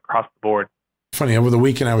kind of across the board. Funny, over the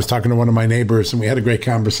weekend, I was talking to one of my neighbors and we had a great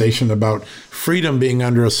conversation about freedom being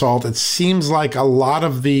under assault. It seems like a lot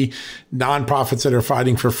of the nonprofits that are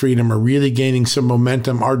fighting for freedom are really gaining some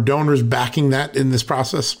momentum. Are donors backing that in this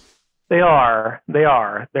process? They are.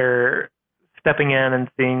 They're stepping in and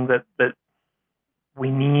seeing that we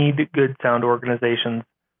need good, sound organizations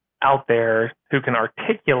out there who can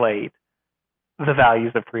articulate the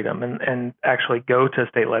values of freedom and actually go to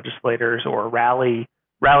state legislators or rally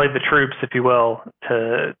the troops, if you will,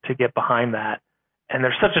 to get behind that. And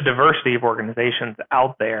there's such a diversity of organizations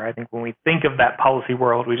out there. I think when we think of that policy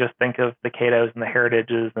world, we just think of the Catos and the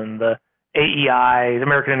Heritages and the AEI, the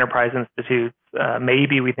American Enterprise Institutes.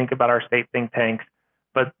 Maybe we think about our state think tanks,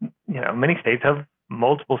 but many states have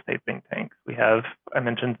multiple state think tanks. I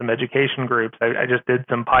mentioned some education groups. I just did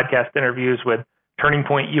some podcast interviews with Turning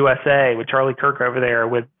Point USA, with Charlie Kirk over there,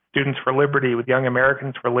 with Students for Liberty, with Young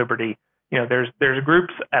Americans for Liberty. There's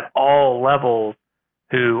groups at all levels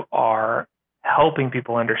who are helping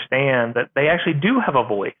people understand that they actually do have a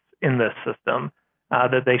voice in this system,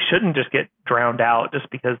 that they shouldn't just get drowned out just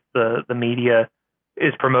because the media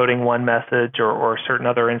is promoting one message or certain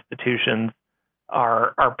other institutions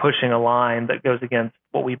are pushing a line that goes against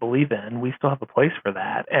what we believe in. We still have a place for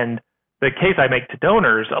that. And the case I make to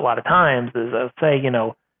donors a lot of times is I'll say,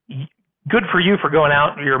 good for you for going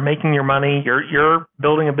out, you're making your money, you're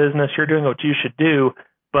building a business, you're doing what you should do.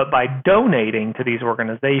 But by donating to these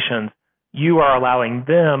organizations, you are allowing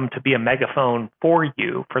them to be a megaphone for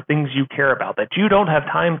you for things you care about that you don't have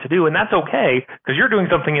time to do. And that's okay, because you're doing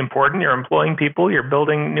something important. You're employing people, you're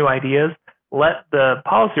building new ideas. Let the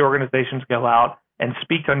policy organizations go out and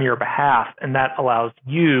speak on your behalf. And that allows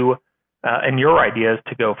you and your ideas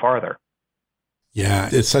to go farther. Yeah,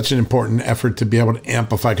 it's such an important effort to be able to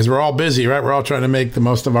amplify, because we're all busy, right? We're all trying to make the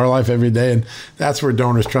most of our life every day. And that's where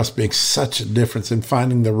Donors Trust makes such a difference in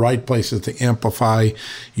finding the right places to amplify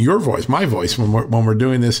your voice, my voice, when we're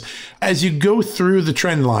doing this. As you go through the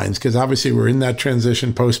trend lines, because obviously we're in that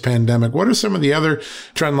transition post-pandemic, what are some of the other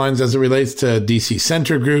trend lines as it relates to DC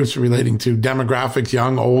center groups, relating to demographics,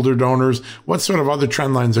 young, older donors? What sort of other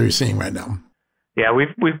trend lines are you seeing right now? Yeah,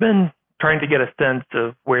 we've been trying to get a sense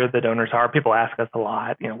of where the donors are. People ask us a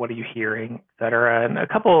lot, what are you hearing, et cetera. And a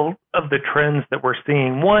couple of the trends that we're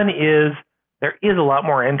seeing, one is there is a lot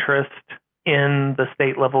more interest in the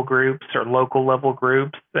state level groups or local level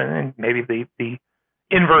groups. And maybe the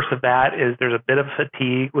inverse of that is there's a bit of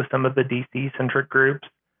fatigue with some of the DC centric groups.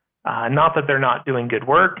 Not that they're not doing good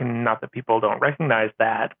work and not that people don't recognize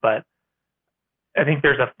that, but I think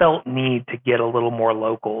there's a felt need to get a little more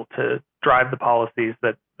local to drive the policies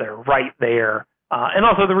that they're right there. And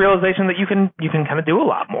also the realization that you can kind of do a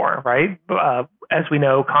lot more, right? As we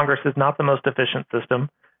know, Congress is not the most efficient system,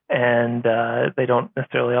 and they don't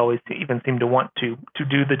necessarily always even seem to want to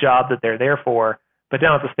do the job that they're there for. But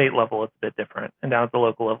down at the state level, it's a bit different. And down at the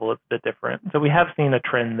local level, it's a bit different. So we have seen a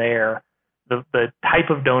trend there. The type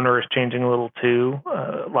of donor is changing a little too.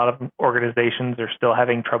 A lot of organizations are still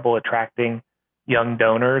having trouble attracting young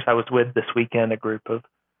donors. I was with this weekend a group of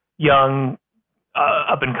young,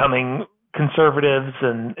 up-and-coming conservatives,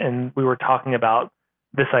 and we were talking about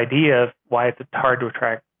this idea of why it's hard to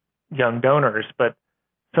attract young donors. But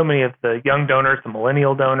so many of the young donors, the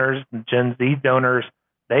millennial donors, the Gen Z donors,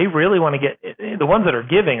 they really want to get, the ones that are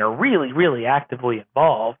giving are really, really actively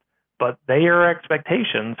involved, but their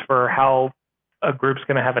expectations for how a group's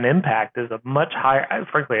going to have an impact is a much higher,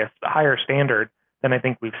 frankly, a higher standard than I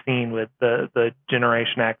think we've seen with the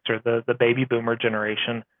Generation X or the baby boomer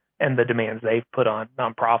generation and the demands they've put on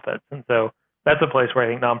nonprofits. And so that's a place where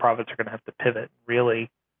I think nonprofits are going to have to pivot,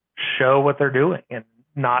 really show what they're doing and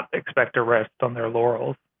not expect to rest on their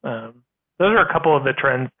laurels. Those are a couple of the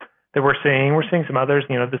trends that we're seeing. We're seeing some others.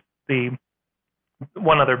 The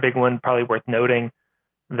one other big one probably worth noting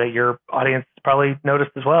that your audience probably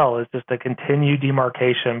noticed as well is just a continued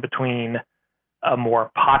demarcation between a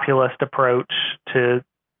more populist approach to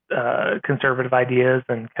conservative ideas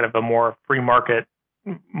and kind of a more free market,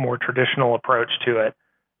 more traditional approach to it.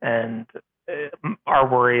 And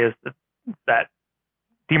our worry is that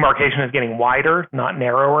demarcation is getting wider, not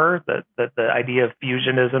narrower, that the idea of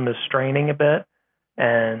fusionism is straining a bit.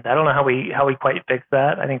 And I don't know how we quite fix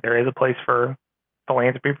that. I think there is a place for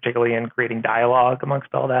philanthropy, particularly in creating dialogue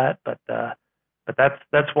amongst all that. But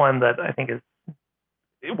that's one that I think is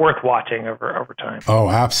worth watching over time. Oh,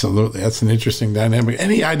 absolutely. That's an interesting dynamic.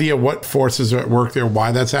 Any idea what forces are at work there,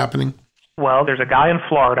 why that's happening? Well, there's a guy in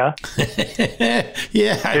Florida.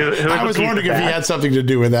 Yeah, who I was wondering if he had something to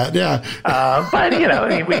do with that. Yeah. But,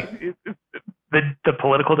 the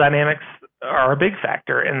political dynamics are a big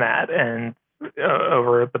factor in that. And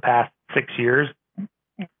over the past 6 years,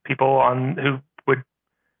 people who would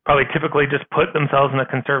probably typically just put themselves in a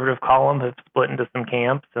conservative column have split into some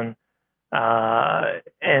camps and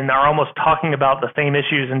are almost talking about the same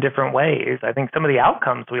issues in different ways. I think some of the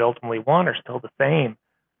outcomes we ultimately want are still the same,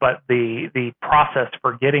 but the process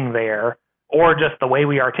for getting there, or just the way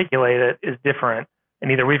we articulate it, is different.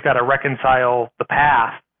 And either we've got to reconcile the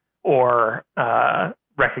path or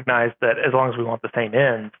recognize that as long as we want the same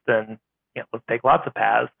ends, then let's take lots of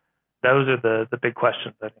paths. Those are the big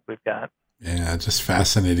questions I think we've got. Yeah, just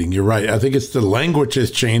fascinating. You're right. I think it's the language has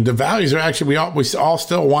changed. The values are actually, we all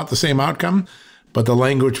still want the same outcome, but the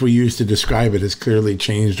language we use to describe it has clearly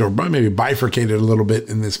changed or maybe bifurcated a little bit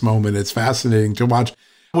in this moment. It's fascinating to watch.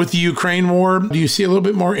 With the Ukraine war, do you see a little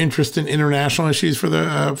bit more interest in international issues for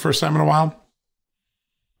the first time in a while?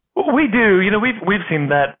 We do. We've seen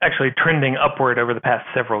that actually trending upward over the past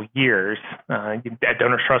several years. At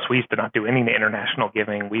Donors Trust, we used to not do any international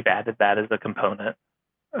giving. We've added that as a component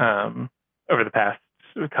over the past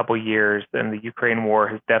couple of years, and the Ukraine war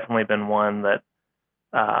has definitely been one that,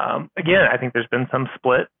 again, I think there's been some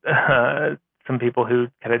split. Some people who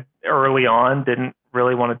kind of early on didn't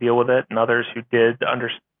really want to deal with it, and others who did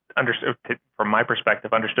understood, from my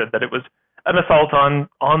perspective, understood that it was an assault on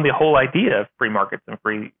the whole idea of free markets and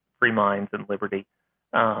free minds and liberty.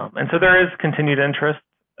 And so there is continued interest.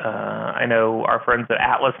 I know our friends at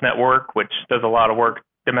Atlas Network, which does a lot of work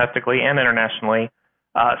domestically and internationally,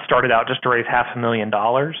 started out just to raise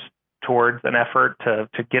 $500,000 towards an effort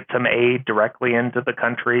to get some aid directly into the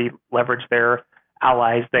country, leverage their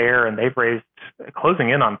allies there, and they've raised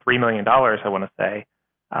closing in on $3 million, I want to say,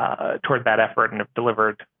 toward that effort, and have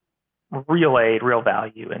delivered real aid, real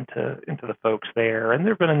value into the folks there. And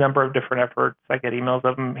there have been a number of different efforts. I get emails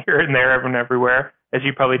of them here and there and everywhere, as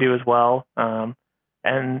you probably do as well. And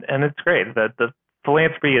it's great that the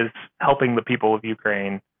philanthropy is helping the people of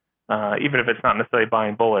Ukraine, even if it's not necessarily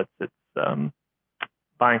buying bullets, it's buying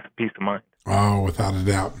some peace of mind. Oh, without a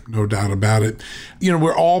doubt. No doubt about it.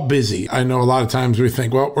 We're all busy. I know a lot of times we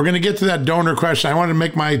think, well, we're going to get to that donor question. I want to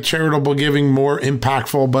make my charitable giving more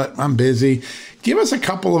impactful, but I'm busy. Give us a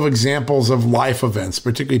couple of examples of life events,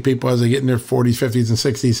 particularly people as they get in their 40s, 50s,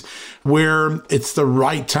 and 60s, where it's the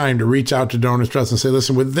right time to reach out to Donors Trust and say,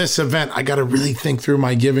 listen, with this event, I got to really think through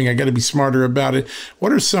my giving. I got to be smarter about it.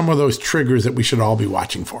 What are some of those triggers that we should all be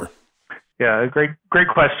watching for? Yeah, great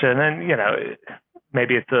question. And,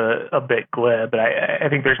 maybe it's a bit glib, but I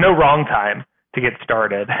think there's no wrong time to get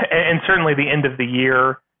started. And certainly the end of the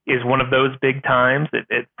year is one of those big times.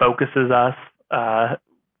 It focuses us.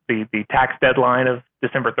 The tax deadline of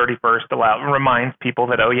December 31st reminds people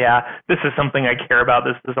that, oh yeah, this is something I care about.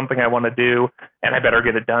 This is something I want to do, and I better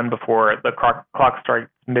get it done before the clock strikes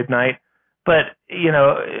midnight. But,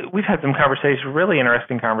 we've had some conversations, really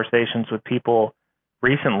interesting conversations with people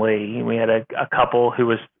recently. We had a couple who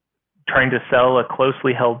was trying to sell a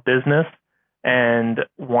closely held business and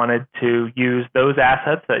wanted to use those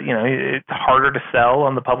assets that, it's harder to sell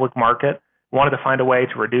on the public market, wanted to find a way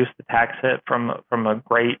to reduce the tax hit from a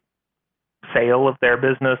great sale of their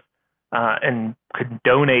business, and could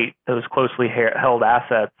donate those closely held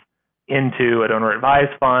assets into a donor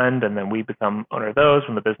advised fund. And then we become owner of those.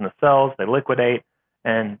 When the business sells, they liquidate.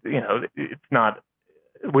 And, it's not,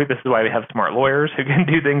 this is why we have smart lawyers who can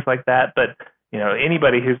do things like that. But,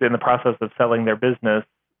 anybody who's in the process of selling their business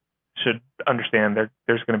should understand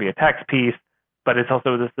there's going to be a tax piece, but it's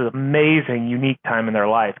also this amazing, unique time in their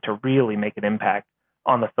life to really make an impact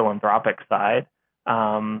on the philanthropic side.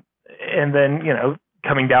 And then,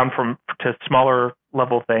 coming down to smaller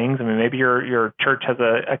level things. I mean, maybe your church has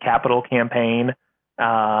a capital campaign,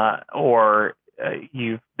 or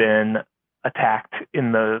you've been attacked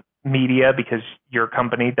in the media because your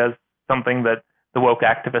company does something that the woke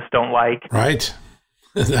activists don't like. Right.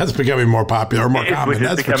 That's becoming more popular, more common. Which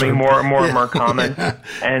is becoming more and more common. Yeah.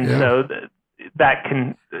 And so that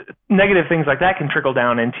can, negative things like that can trickle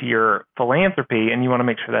down into your philanthropy, and you want to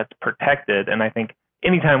make sure that's protected. And I think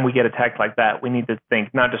anytime we get attacked like that, we need to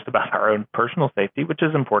think not just about our own personal safety, which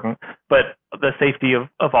is important, but the safety of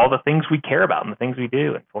all the things we care about and the things we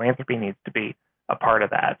do. And philanthropy needs to be a part of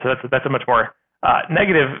that. So that's a much more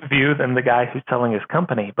negative view than the guy who's selling his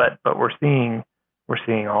company. But we're seeing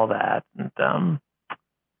all that. And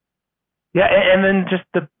and then just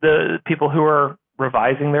the people who are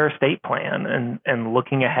revising their estate plan and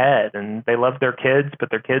looking ahead, and they love their kids, but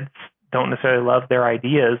their kids don't necessarily love their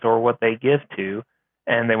ideas or what they give to,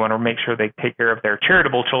 and they want to make sure they take care of their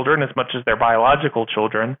charitable children as much as their biological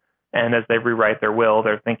children. And as they rewrite their will,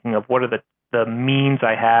 they're thinking of what are the means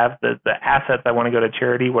I have, the assets I want to go to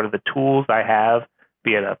charity, what are the tools I have,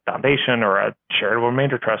 be it a foundation or a charitable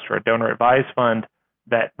remainder trust or a donor advised fund,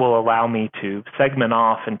 that will allow me to segment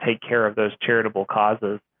off and take care of those charitable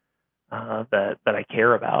causes that I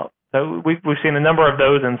care about. So we've seen a number of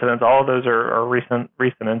those incidents. All of those are recent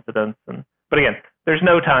incidents. But again, there's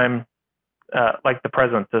no time like the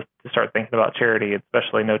present to start thinking about charity,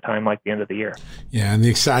 especially no time like the end of the year. Yeah, and the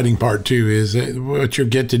exciting part too is what you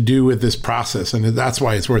get to do with this process, and that's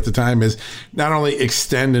why it's worth the time, is not only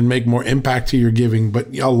extend and make more impact to your giving,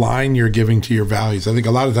 but align your giving to your values. I think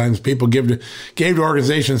a lot of times people gave to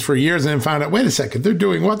organizations for years and then found out, wait a second, they're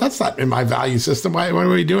doing what? That's not in my value system. Why are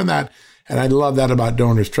we doing that? And I love that about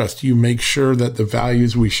Donors Trust. You make sure that the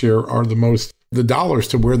values we share are the dollars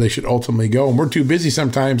to where they should ultimately go. And we're too busy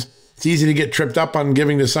sometimes. It's easy to get tripped up on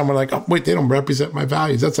giving to someone like, oh, wait, they don't represent my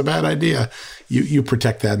values. That's a bad idea. You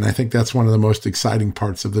protect that. And I think that's one of the most exciting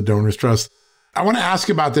parts of the Donors Trust. I want to ask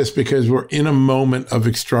about this because we're in a moment of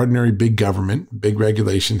extraordinary big government, big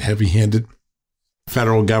regulation, heavy-handed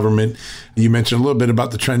federal government. You mentioned a little bit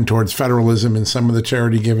about the trend towards federalism and some of the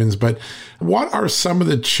charity givings, but what are some of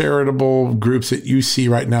the charitable groups that you see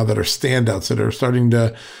right now that are standouts, that are starting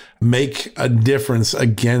to make a difference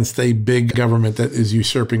against a big government that is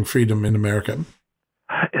usurping freedom in America?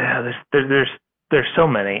 Yeah, there's so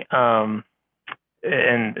many, and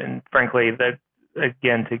frankly, that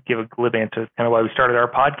again, to give a glib answer, is kind of why we started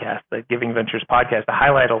our podcast, the Giving Ventures podcast, to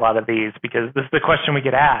highlight a lot of these, because this is the question we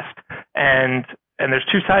get asked, and there's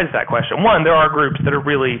two sides to that question. One, there are groups that are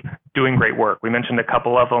really doing great work. We mentioned a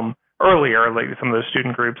couple of them earlier, like some of those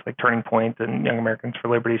student groups like Turning Point and Young Americans for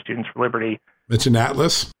Liberty, Students for Liberty. Mentioned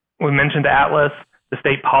Atlas. We mentioned Atlas, the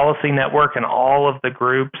State Policy Network, and all of the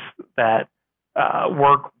groups that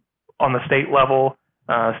work on the state level.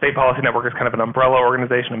 State Policy Network is kind of an umbrella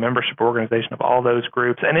organization, a membership organization of all those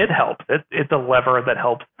groups, and it helps. It's a lever that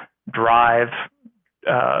helps drive,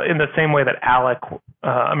 in the same way that ALEC,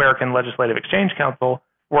 American Legislative Exchange Council,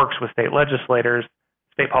 works with state legislators.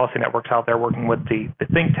 State Policy Network's out there working with the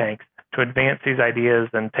think tanks to advance these ideas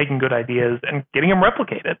and taking good ideas and getting them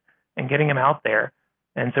replicated and getting them out there.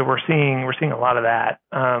 And so we're seeing a lot of that.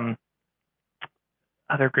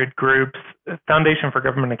 Other good groups, Foundation for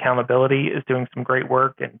Government Accountability is doing some great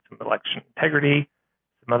work in some election integrity,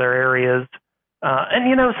 some other areas.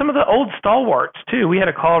 And, some of the old stalwarts, too. We had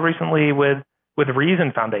a call recently with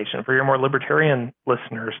Reason Foundation for your more libertarian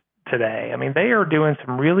listeners today. I mean, they are doing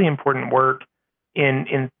some really important work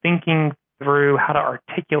in thinking through how to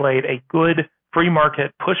articulate a good free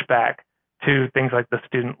market pushback to things like the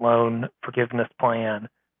student loan forgiveness plan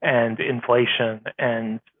and inflation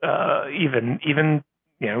and even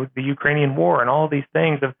the Ukrainian war and all of these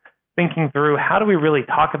things, of thinking through how do we really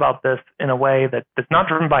talk about this in a way that's not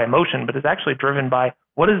driven by emotion, but is actually driven by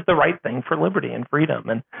what is the right thing for liberty and freedom.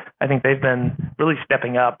 And I think they've been really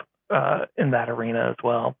stepping up in that arena as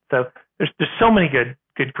well. So there's so many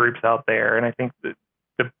good groups out there. And I think that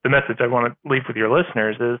the message I want to leave with your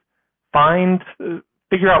listeners is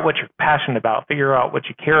figure out what you're passionate about, figure out what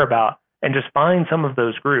you care about, and just find some of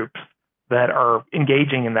those groups that are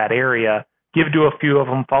engaging in that area. Give to a few of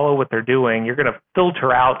them, follow what they're doing. You're going to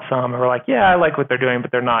filter out some who are like, yeah, I like what they're doing,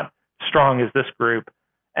 but they're not strong as this group,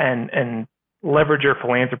 and leverage your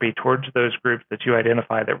philanthropy towards those groups that you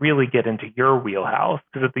identify that really get into your wheelhouse.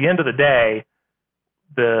 Because at the end of the day,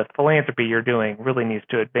 the philanthropy you're doing really needs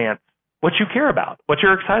to advance what you care about, what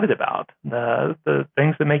you're excited about, the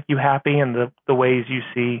things that make you happy, and the ways you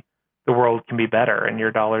see the world can be better, and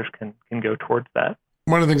your dollars can go towards that.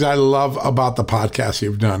 One of the things I love about the podcast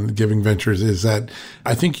you've done, Giving Ventures, is that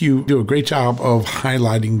I think you do a great job of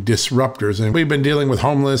highlighting disruptors. And we've been dealing with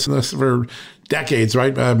homelessness for decades,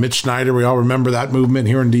 right? Mitch Snyder, we all remember that movement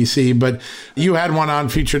here in D.C. But you had one on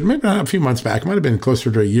featured maybe not a few months back. It might have been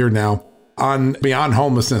closer to a year now, on Beyond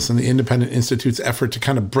Homelessness and the Independent Institute's effort to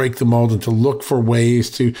kind of break the mold and to look for ways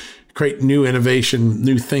to create new innovation,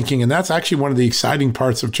 new thinking. And that's actually one of the exciting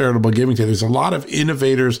parts of charitable giving today. There's a lot of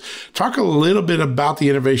innovators. Talk a little bit about the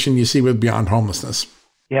innovation you see with Beyond Homelessness.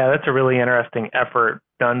 Yeah, that's a really interesting effort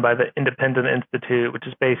done by the Independent Institute, which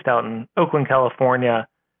is based out in Oakland, California.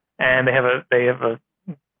 And they have a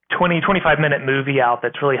 25-minute movie out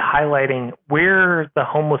that's really highlighting where the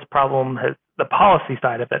homeless problem the policy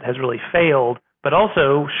side of it has really failed, but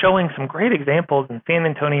also showing some great examples in San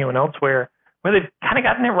Antonio and elsewhere where they've kind of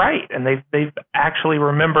gotten it right. And they've actually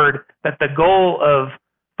remembered that the goal of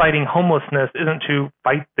fighting homelessness isn't to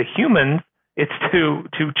fight the humans, it's to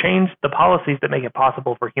change the policies that make it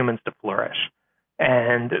possible for humans to flourish.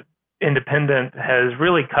 And Independent has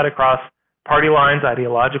really cut across party lines,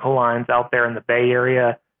 ideological lines out there in the Bay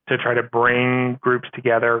Area to try to bring groups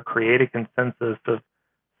together, create a consensus of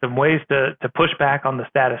some ways to push back on the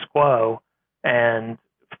status quo and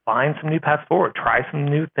find some new paths forward, try some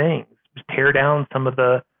new things, tear down some of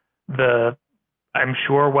the I'm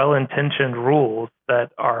sure well-intentioned rules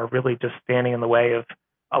that are really just standing in the way of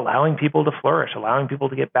allowing people to flourish, allowing people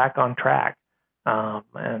to get back on track.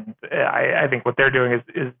 And I think what they're doing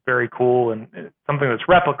is very cool and something that's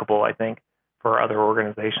replicable, I think, for other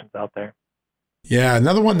organizations out there. Yeah,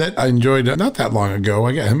 another one that I enjoyed not that long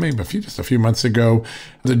ago, maybe just a few months ago,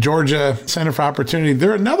 the Georgia Center for Opportunity.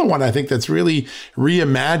 They're another one I think that's really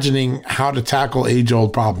reimagining how to tackle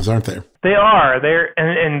age-old problems, aren't they? They are.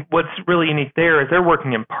 And what's really unique there is they're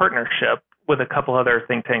working in partnership with a couple other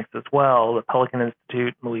think tanks as well, the Pelican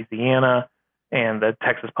Institute in Louisiana and the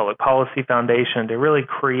Texas Public Policy Foundation, to really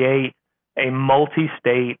create a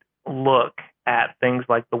multi-state look at things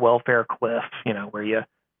like the welfare cliff, where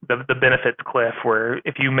the benefits cliff, where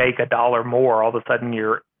if you make $1 more, all of a sudden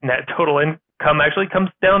your net total income actually comes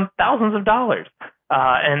down thousands of dollars.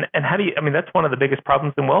 And how do you, that's one of the biggest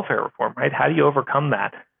problems in welfare reform, right? How do you overcome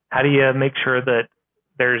that? How do you make sure that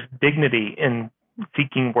there's dignity in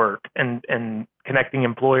seeking work and connecting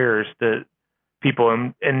employers to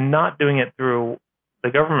people and not doing it through the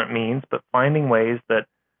government means, but finding ways that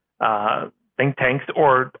think tanks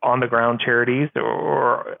or on-the-ground charities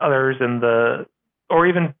or others or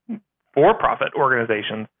even for-profit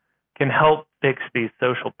organizations can help fix these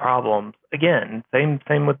social problems. Again,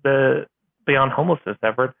 same with the Beyond Homelessness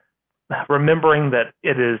effort, remembering that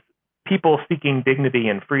it is people seeking dignity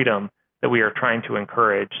and freedom that we are trying to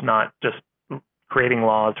encourage, not just creating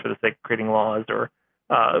laws for the sake of creating laws or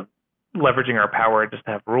leveraging our power just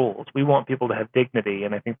to have rules. We want people to have dignity,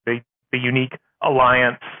 and I think the unique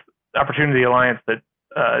opportunity alliance that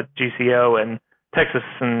GCO and Texas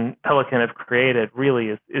and Pelican have created really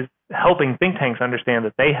is helping think tanks understand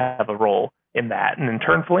that they have a role in that, and in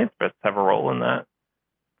turn philanthropists have a role in that.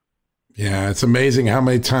 Yeah, it's amazing how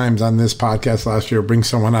many times on this podcast last year bring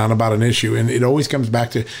someone on about an issue, and it always comes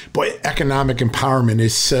back to, economic empowerment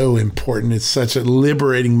is so important. It's such a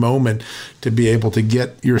liberating moment to be able to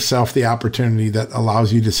get yourself the opportunity that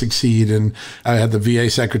allows you to succeed. And I had the VA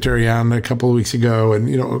secretary on a couple of weeks ago,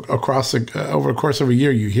 and over the course of a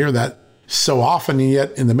year, you hear that so often, and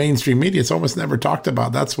yet in the mainstream media, it's almost never talked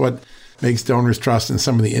about. That's what makes Donors Trust and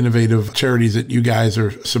some of the innovative charities that you guys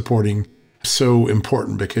are supporting so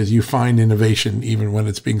important, because you find innovation even when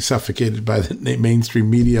it's being suffocated by the mainstream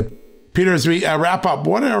media. Peter, as we wrap up,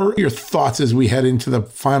 what are your thoughts as we head into the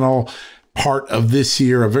final part of this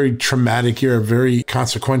year, a very traumatic year, a very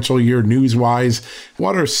consequential year news-wise?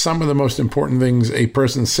 What are some of the most important things a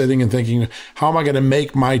person sitting and thinking, how am I going to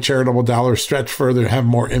make my charitable dollar stretch further, have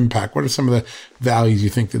more impact? What are some of the values you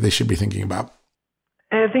think that they should be thinking about?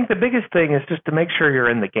 And I think the biggest thing is just to make sure you're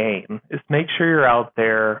in the game, is make sure you're out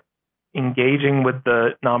there engaging with the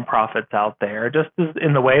nonprofits out there, just as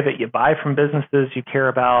in the way that you buy from businesses you care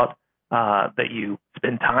about, that you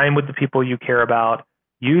spend time with the people you care about.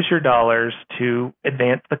 Use your dollars to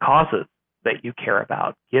advance the causes that you care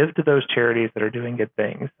about. Give to those charities that are doing good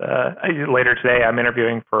things. Later today, I'm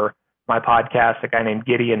interviewing for my podcast a guy named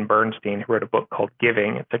Gideon Bernstein, who wrote a book called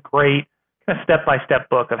Giving. It's a great kind of step-by-step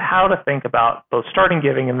book of how to think about both starting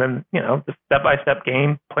giving and then, the step-by-step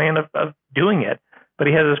game plan of doing it. But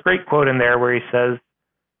he has this great quote in there where he says,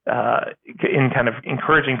 in kind of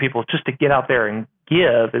encouraging people just to get out there and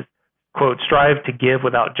give, is, quote, strive to give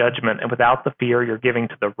without judgment and without the fear you're giving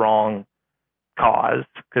to the wrong cause,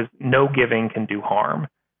 because no giving can do harm.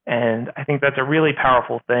 And I think that's a really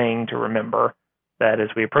powerful thing to remember, that as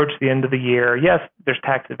we approach the end of the year, yes, there's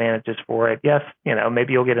tax advantages for it. Yes,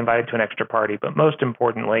 maybe you'll get invited to an extra party, but most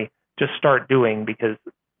importantly, just start doing, because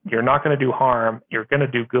you're not going to do harm. You're going to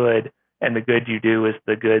do good. And the good you do is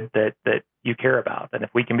the good that you care about. And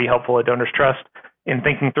if we can be helpful at Donors Trust in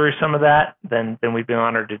thinking through some of that, then we've been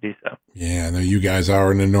honored to do so. Yeah, I know you guys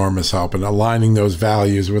are an enormous help. And aligning those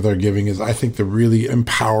values with our giving is, I think, the really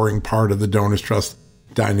empowering part of the Donors Trust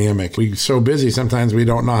dynamic. We're so busy, sometimes we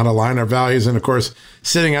don't know how to align our values. And of course,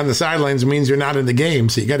 sitting on the sidelines means you're not in the game.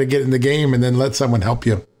 So you got to get in the game and then let someone help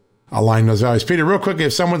you align those values. Peter, real quickly,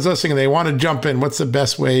 if someone's listening and they want to jump in, what's the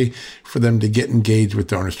best way for them to get engaged with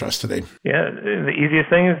Donors Trust today? Yeah, the easiest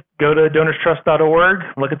thing is go to donorstrust.org,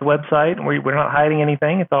 look at the website. We're not hiding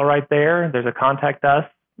anything. It's all right there. There's a contact us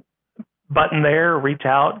button there. Reach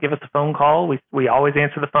out, give us a phone call. We always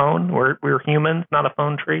answer the phone. We're humans, not a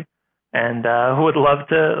phone tree. And who would love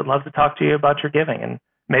to talk to you about your giving. And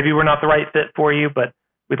maybe we're not the right fit for you, but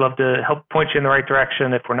we'd love to help point you in the right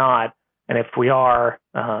direction if we're not. And if we are,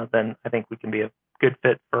 then I think we can be a good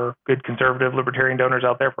fit for good conservative libertarian donors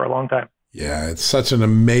out there for a long time. Yeah, it's such an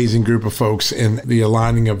amazing group of folks, and the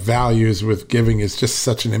aligning of values with giving is just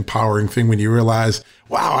such an empowering thing when you realize,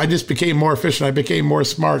 wow, I just became more efficient. I became more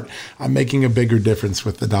smart. I'm making a bigger difference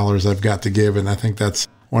with the dollars I've got to give. And I think that's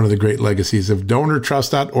one of the great legacies of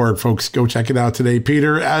DonorTrust.org. Folks, go check it out today.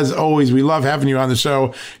 Peter, as always, we love having you on the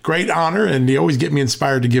show. Great honor, and you always get me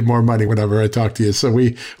inspired to give more money whenever I talk to you. So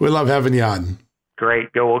we love having you on.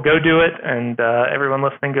 Great. Go do it. And everyone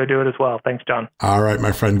listening, go do it as well. Thanks, John. All right,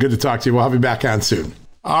 my friend. Good to talk to you. We'll have you back on soon.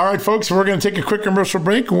 All right, folks, we're going to take a quick commercial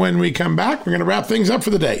break. When we come back, we're going to wrap things up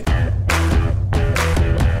for the day.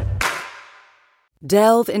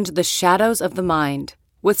 Delve into the shadows of the mind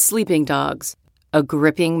with Sleeping Dogs, a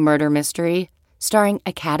gripping murder mystery starring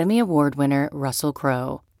Academy Award winner Russell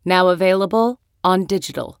Crowe. Now available on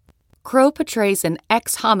digital. Crowe portrays an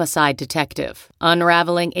ex-homicide detective,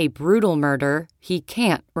 unraveling a brutal murder he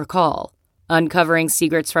can't recall. Uncovering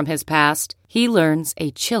secrets from his past, he learns a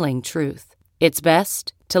chilling truth. It's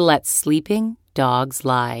best to let sleeping dogs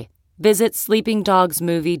lie. Visit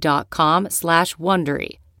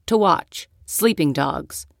sleepingdogsmovie.com/Wondery to watch Sleeping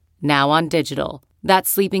Dogs, now on digital.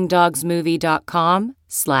 That's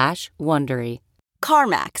sleepingdogsmovie.com/Wondery.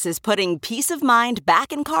 CarMax is putting peace of mind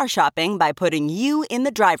back in car shopping by putting you in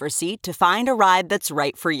the driver's seat to find a ride that's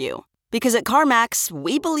right for you. Because at CarMax,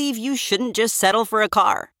 we believe you shouldn't just settle for a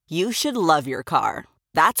car. You should love your car.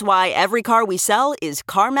 That's why every car we sell is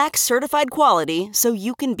CarMax certified quality, so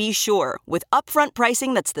you can be sure with upfront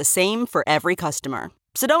pricing that's the same for every customer.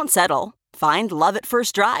 So don't settle. Find love at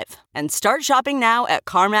first drive and start shopping now at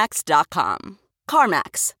CarMax.com.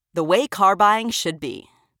 CarMax, the way car buying should be.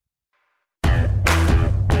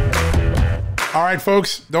 All right,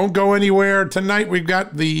 folks, don't go anywhere. Tonight, we've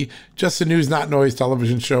got the Just the News, Not Noise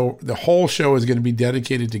television show. The whole show is going to be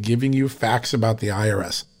dedicated to giving you facts about the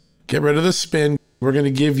IRS. Get rid of the spin. We're going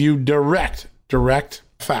to give you direct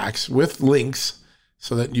facts with links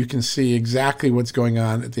so that you can see exactly what's going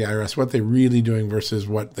on at the IRS, what they're really doing versus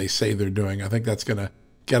what they say they're doing. I think that's going to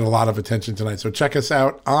get a lot of attention tonight. So check us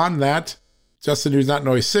out on that. Just the News, Not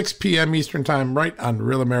Noise, 6 p.m. Eastern Time, right on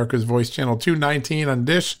Real America's Voice, channel 219 on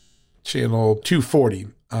Dish, channel 240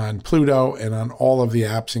 on Pluto, and on all of the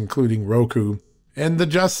apps, including Roku and the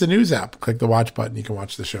Just the News app. Click the watch button. You can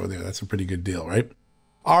watch the show there. That's a pretty good deal, right?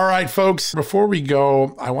 All right, folks, before we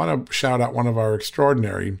go, I want to shout out one of our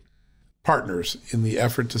extraordinary partners in the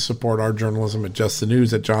effort to support our journalism at Just the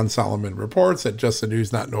News, at John Solomon Reports, at Just the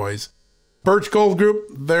News, Not Noise. Birch Gold Group,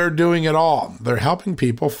 they're doing it all. They're helping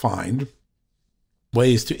people find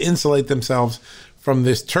ways to insulate themselves from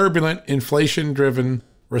this turbulent, inflation-driven,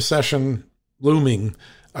 recession-looming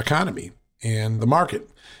economy and the market.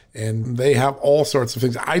 And they have all sorts of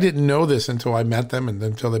things. I didn't know this until I met them and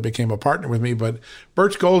until they became a partner with me. But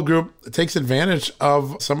Birch Gold Group takes advantage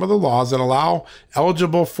of some of the laws that allow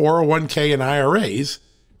eligible 401k and IRAs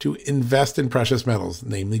to invest in precious metals,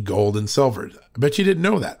 namely gold and silver. I bet you didn't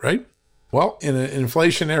know that, right? Well, in an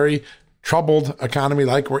inflationary, troubled economy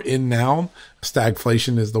like we're in now,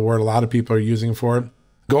 stagflation is the word a lot of people are using for it.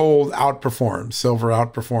 Gold outperforms, silver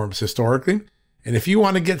outperforms historically. And if you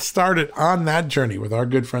want to get started on that journey with our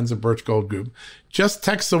good friends at Birch Gold Group, just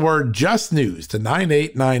text the word Just News to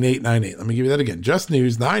 989898. Let me give you that again. Just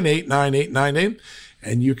News 989898.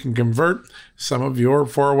 And you can convert some of your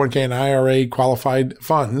 401k and IRA qualified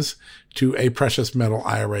funds to a precious metal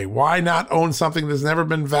IRA. Why not own something that's never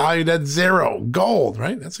been valued at zero? Gold,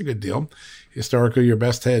 right? That's a good deal. Historically, your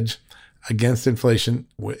best hedge against inflation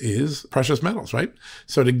is precious metals, right?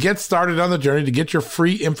 So to get started on the journey, to get your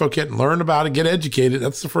free info kit and learn about it, get educated,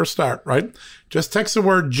 that's the first start, right? Just text the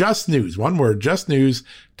word Just News, one word, Just News,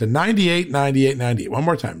 to 989898. One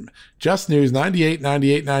more time, Just News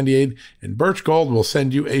 989898, and Birch Gold will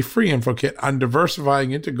send you a free info kit on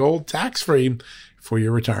diversifying into gold tax-free for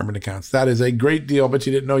your retirement accounts. That is a great deal, but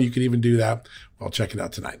you didn't know you could even do that. Well, check it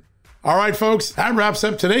out tonight. All right, folks, that wraps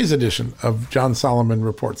up today's edition of John Solomon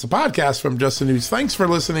Reports, the podcast from Just the News. Thanks for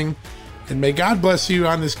listening, and may God bless you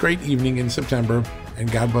on this great evening in September,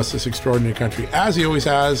 and God bless this extraordinary country, as he always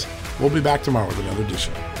has. We'll be back tomorrow with another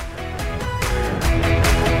edition.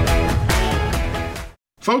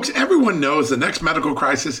 Folks, everyone knows the next medical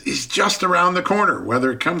crisis is just around the corner,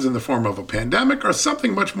 whether it comes in the form of a pandemic or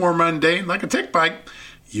something much more mundane like a tick bite.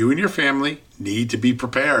 You and your family need to be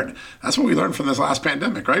prepared. That's what we learned from this last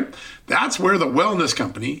pandemic, right? That's where the Wellness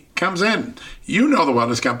Company comes in. You know the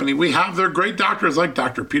Wellness Company. We have their great doctors like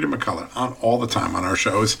Dr. Peter McCullough on all the time on our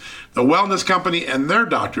shows. The Wellness Company and their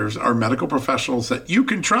doctors are medical professionals that you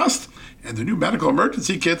can trust, and the new medical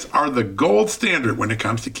emergency kits are the gold standard when it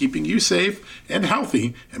comes to keeping you safe and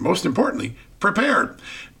healthy, and most importantly, prepared.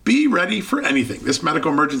 Be ready for anything. This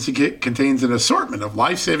medical emergency kit contains an assortment of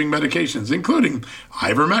life-saving medications, including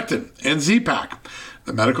ivermectin and Z-Pak.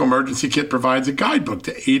 The medical emergency kit provides a guidebook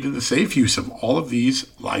to aid in the safe use of all of these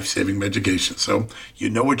life-saving medications, so you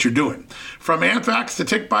know what you're doing. From anthrax to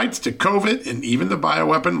tick bites to COVID and even the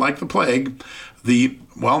bioweapon like the plague, the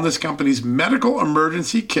Wellness Company's medical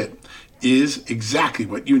emergency kit is exactly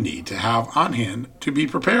what you need to have on hand to be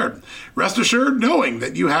prepared. Rest assured knowing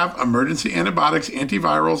that you have emergency antibiotics,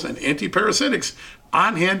 antivirals, and antiparasitics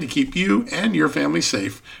on hand to keep you and your family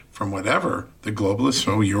safe from whatever the globalists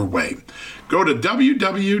throw your way. Go to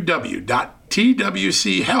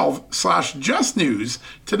www.twchealth/justnews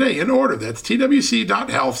today and order. That's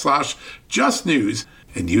twc.health/justnews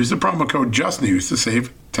and use the promo code JUSTNEWS to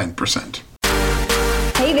save 10%.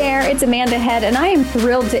 Hey there, it's Amanda Head, and I am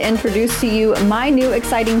thrilled to introduce to you my new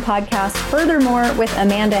exciting podcast, Furthermore with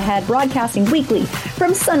Amanda Head, broadcasting weekly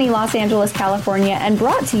from sunny Los Angeles, California, and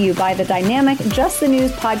brought to you by the dynamic Just the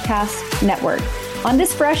News Podcast Network. On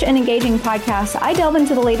this fresh and engaging podcast, I delve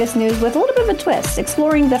into the latest news with a little bit of a twist,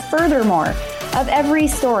 exploring the furthermore of every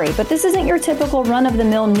story. But this isn't your typical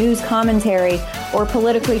run-of-the-mill news commentary or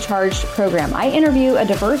politically charged program. I interview a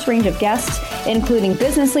diverse range of guests, including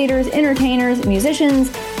business leaders, entertainers,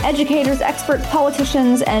 musicians, educators, experts,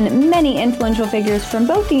 politicians, and many influential figures from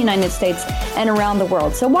both the United States and around the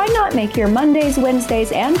world. So why not make your Mondays,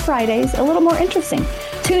 Wednesdays, and Fridays a little more interesting?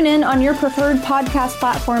 Tune in on your preferred podcast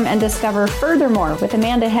platform and discover Furthermore with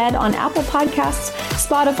Amanda Head on Apple Podcasts,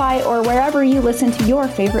 Spotify, or wherever you listen to your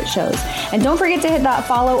favorite shows. And don't forget to hit that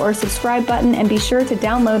follow or subscribe button and be sure to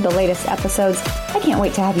download the latest episodes. I can't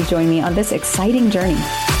wait to have you join me on this exciting journey.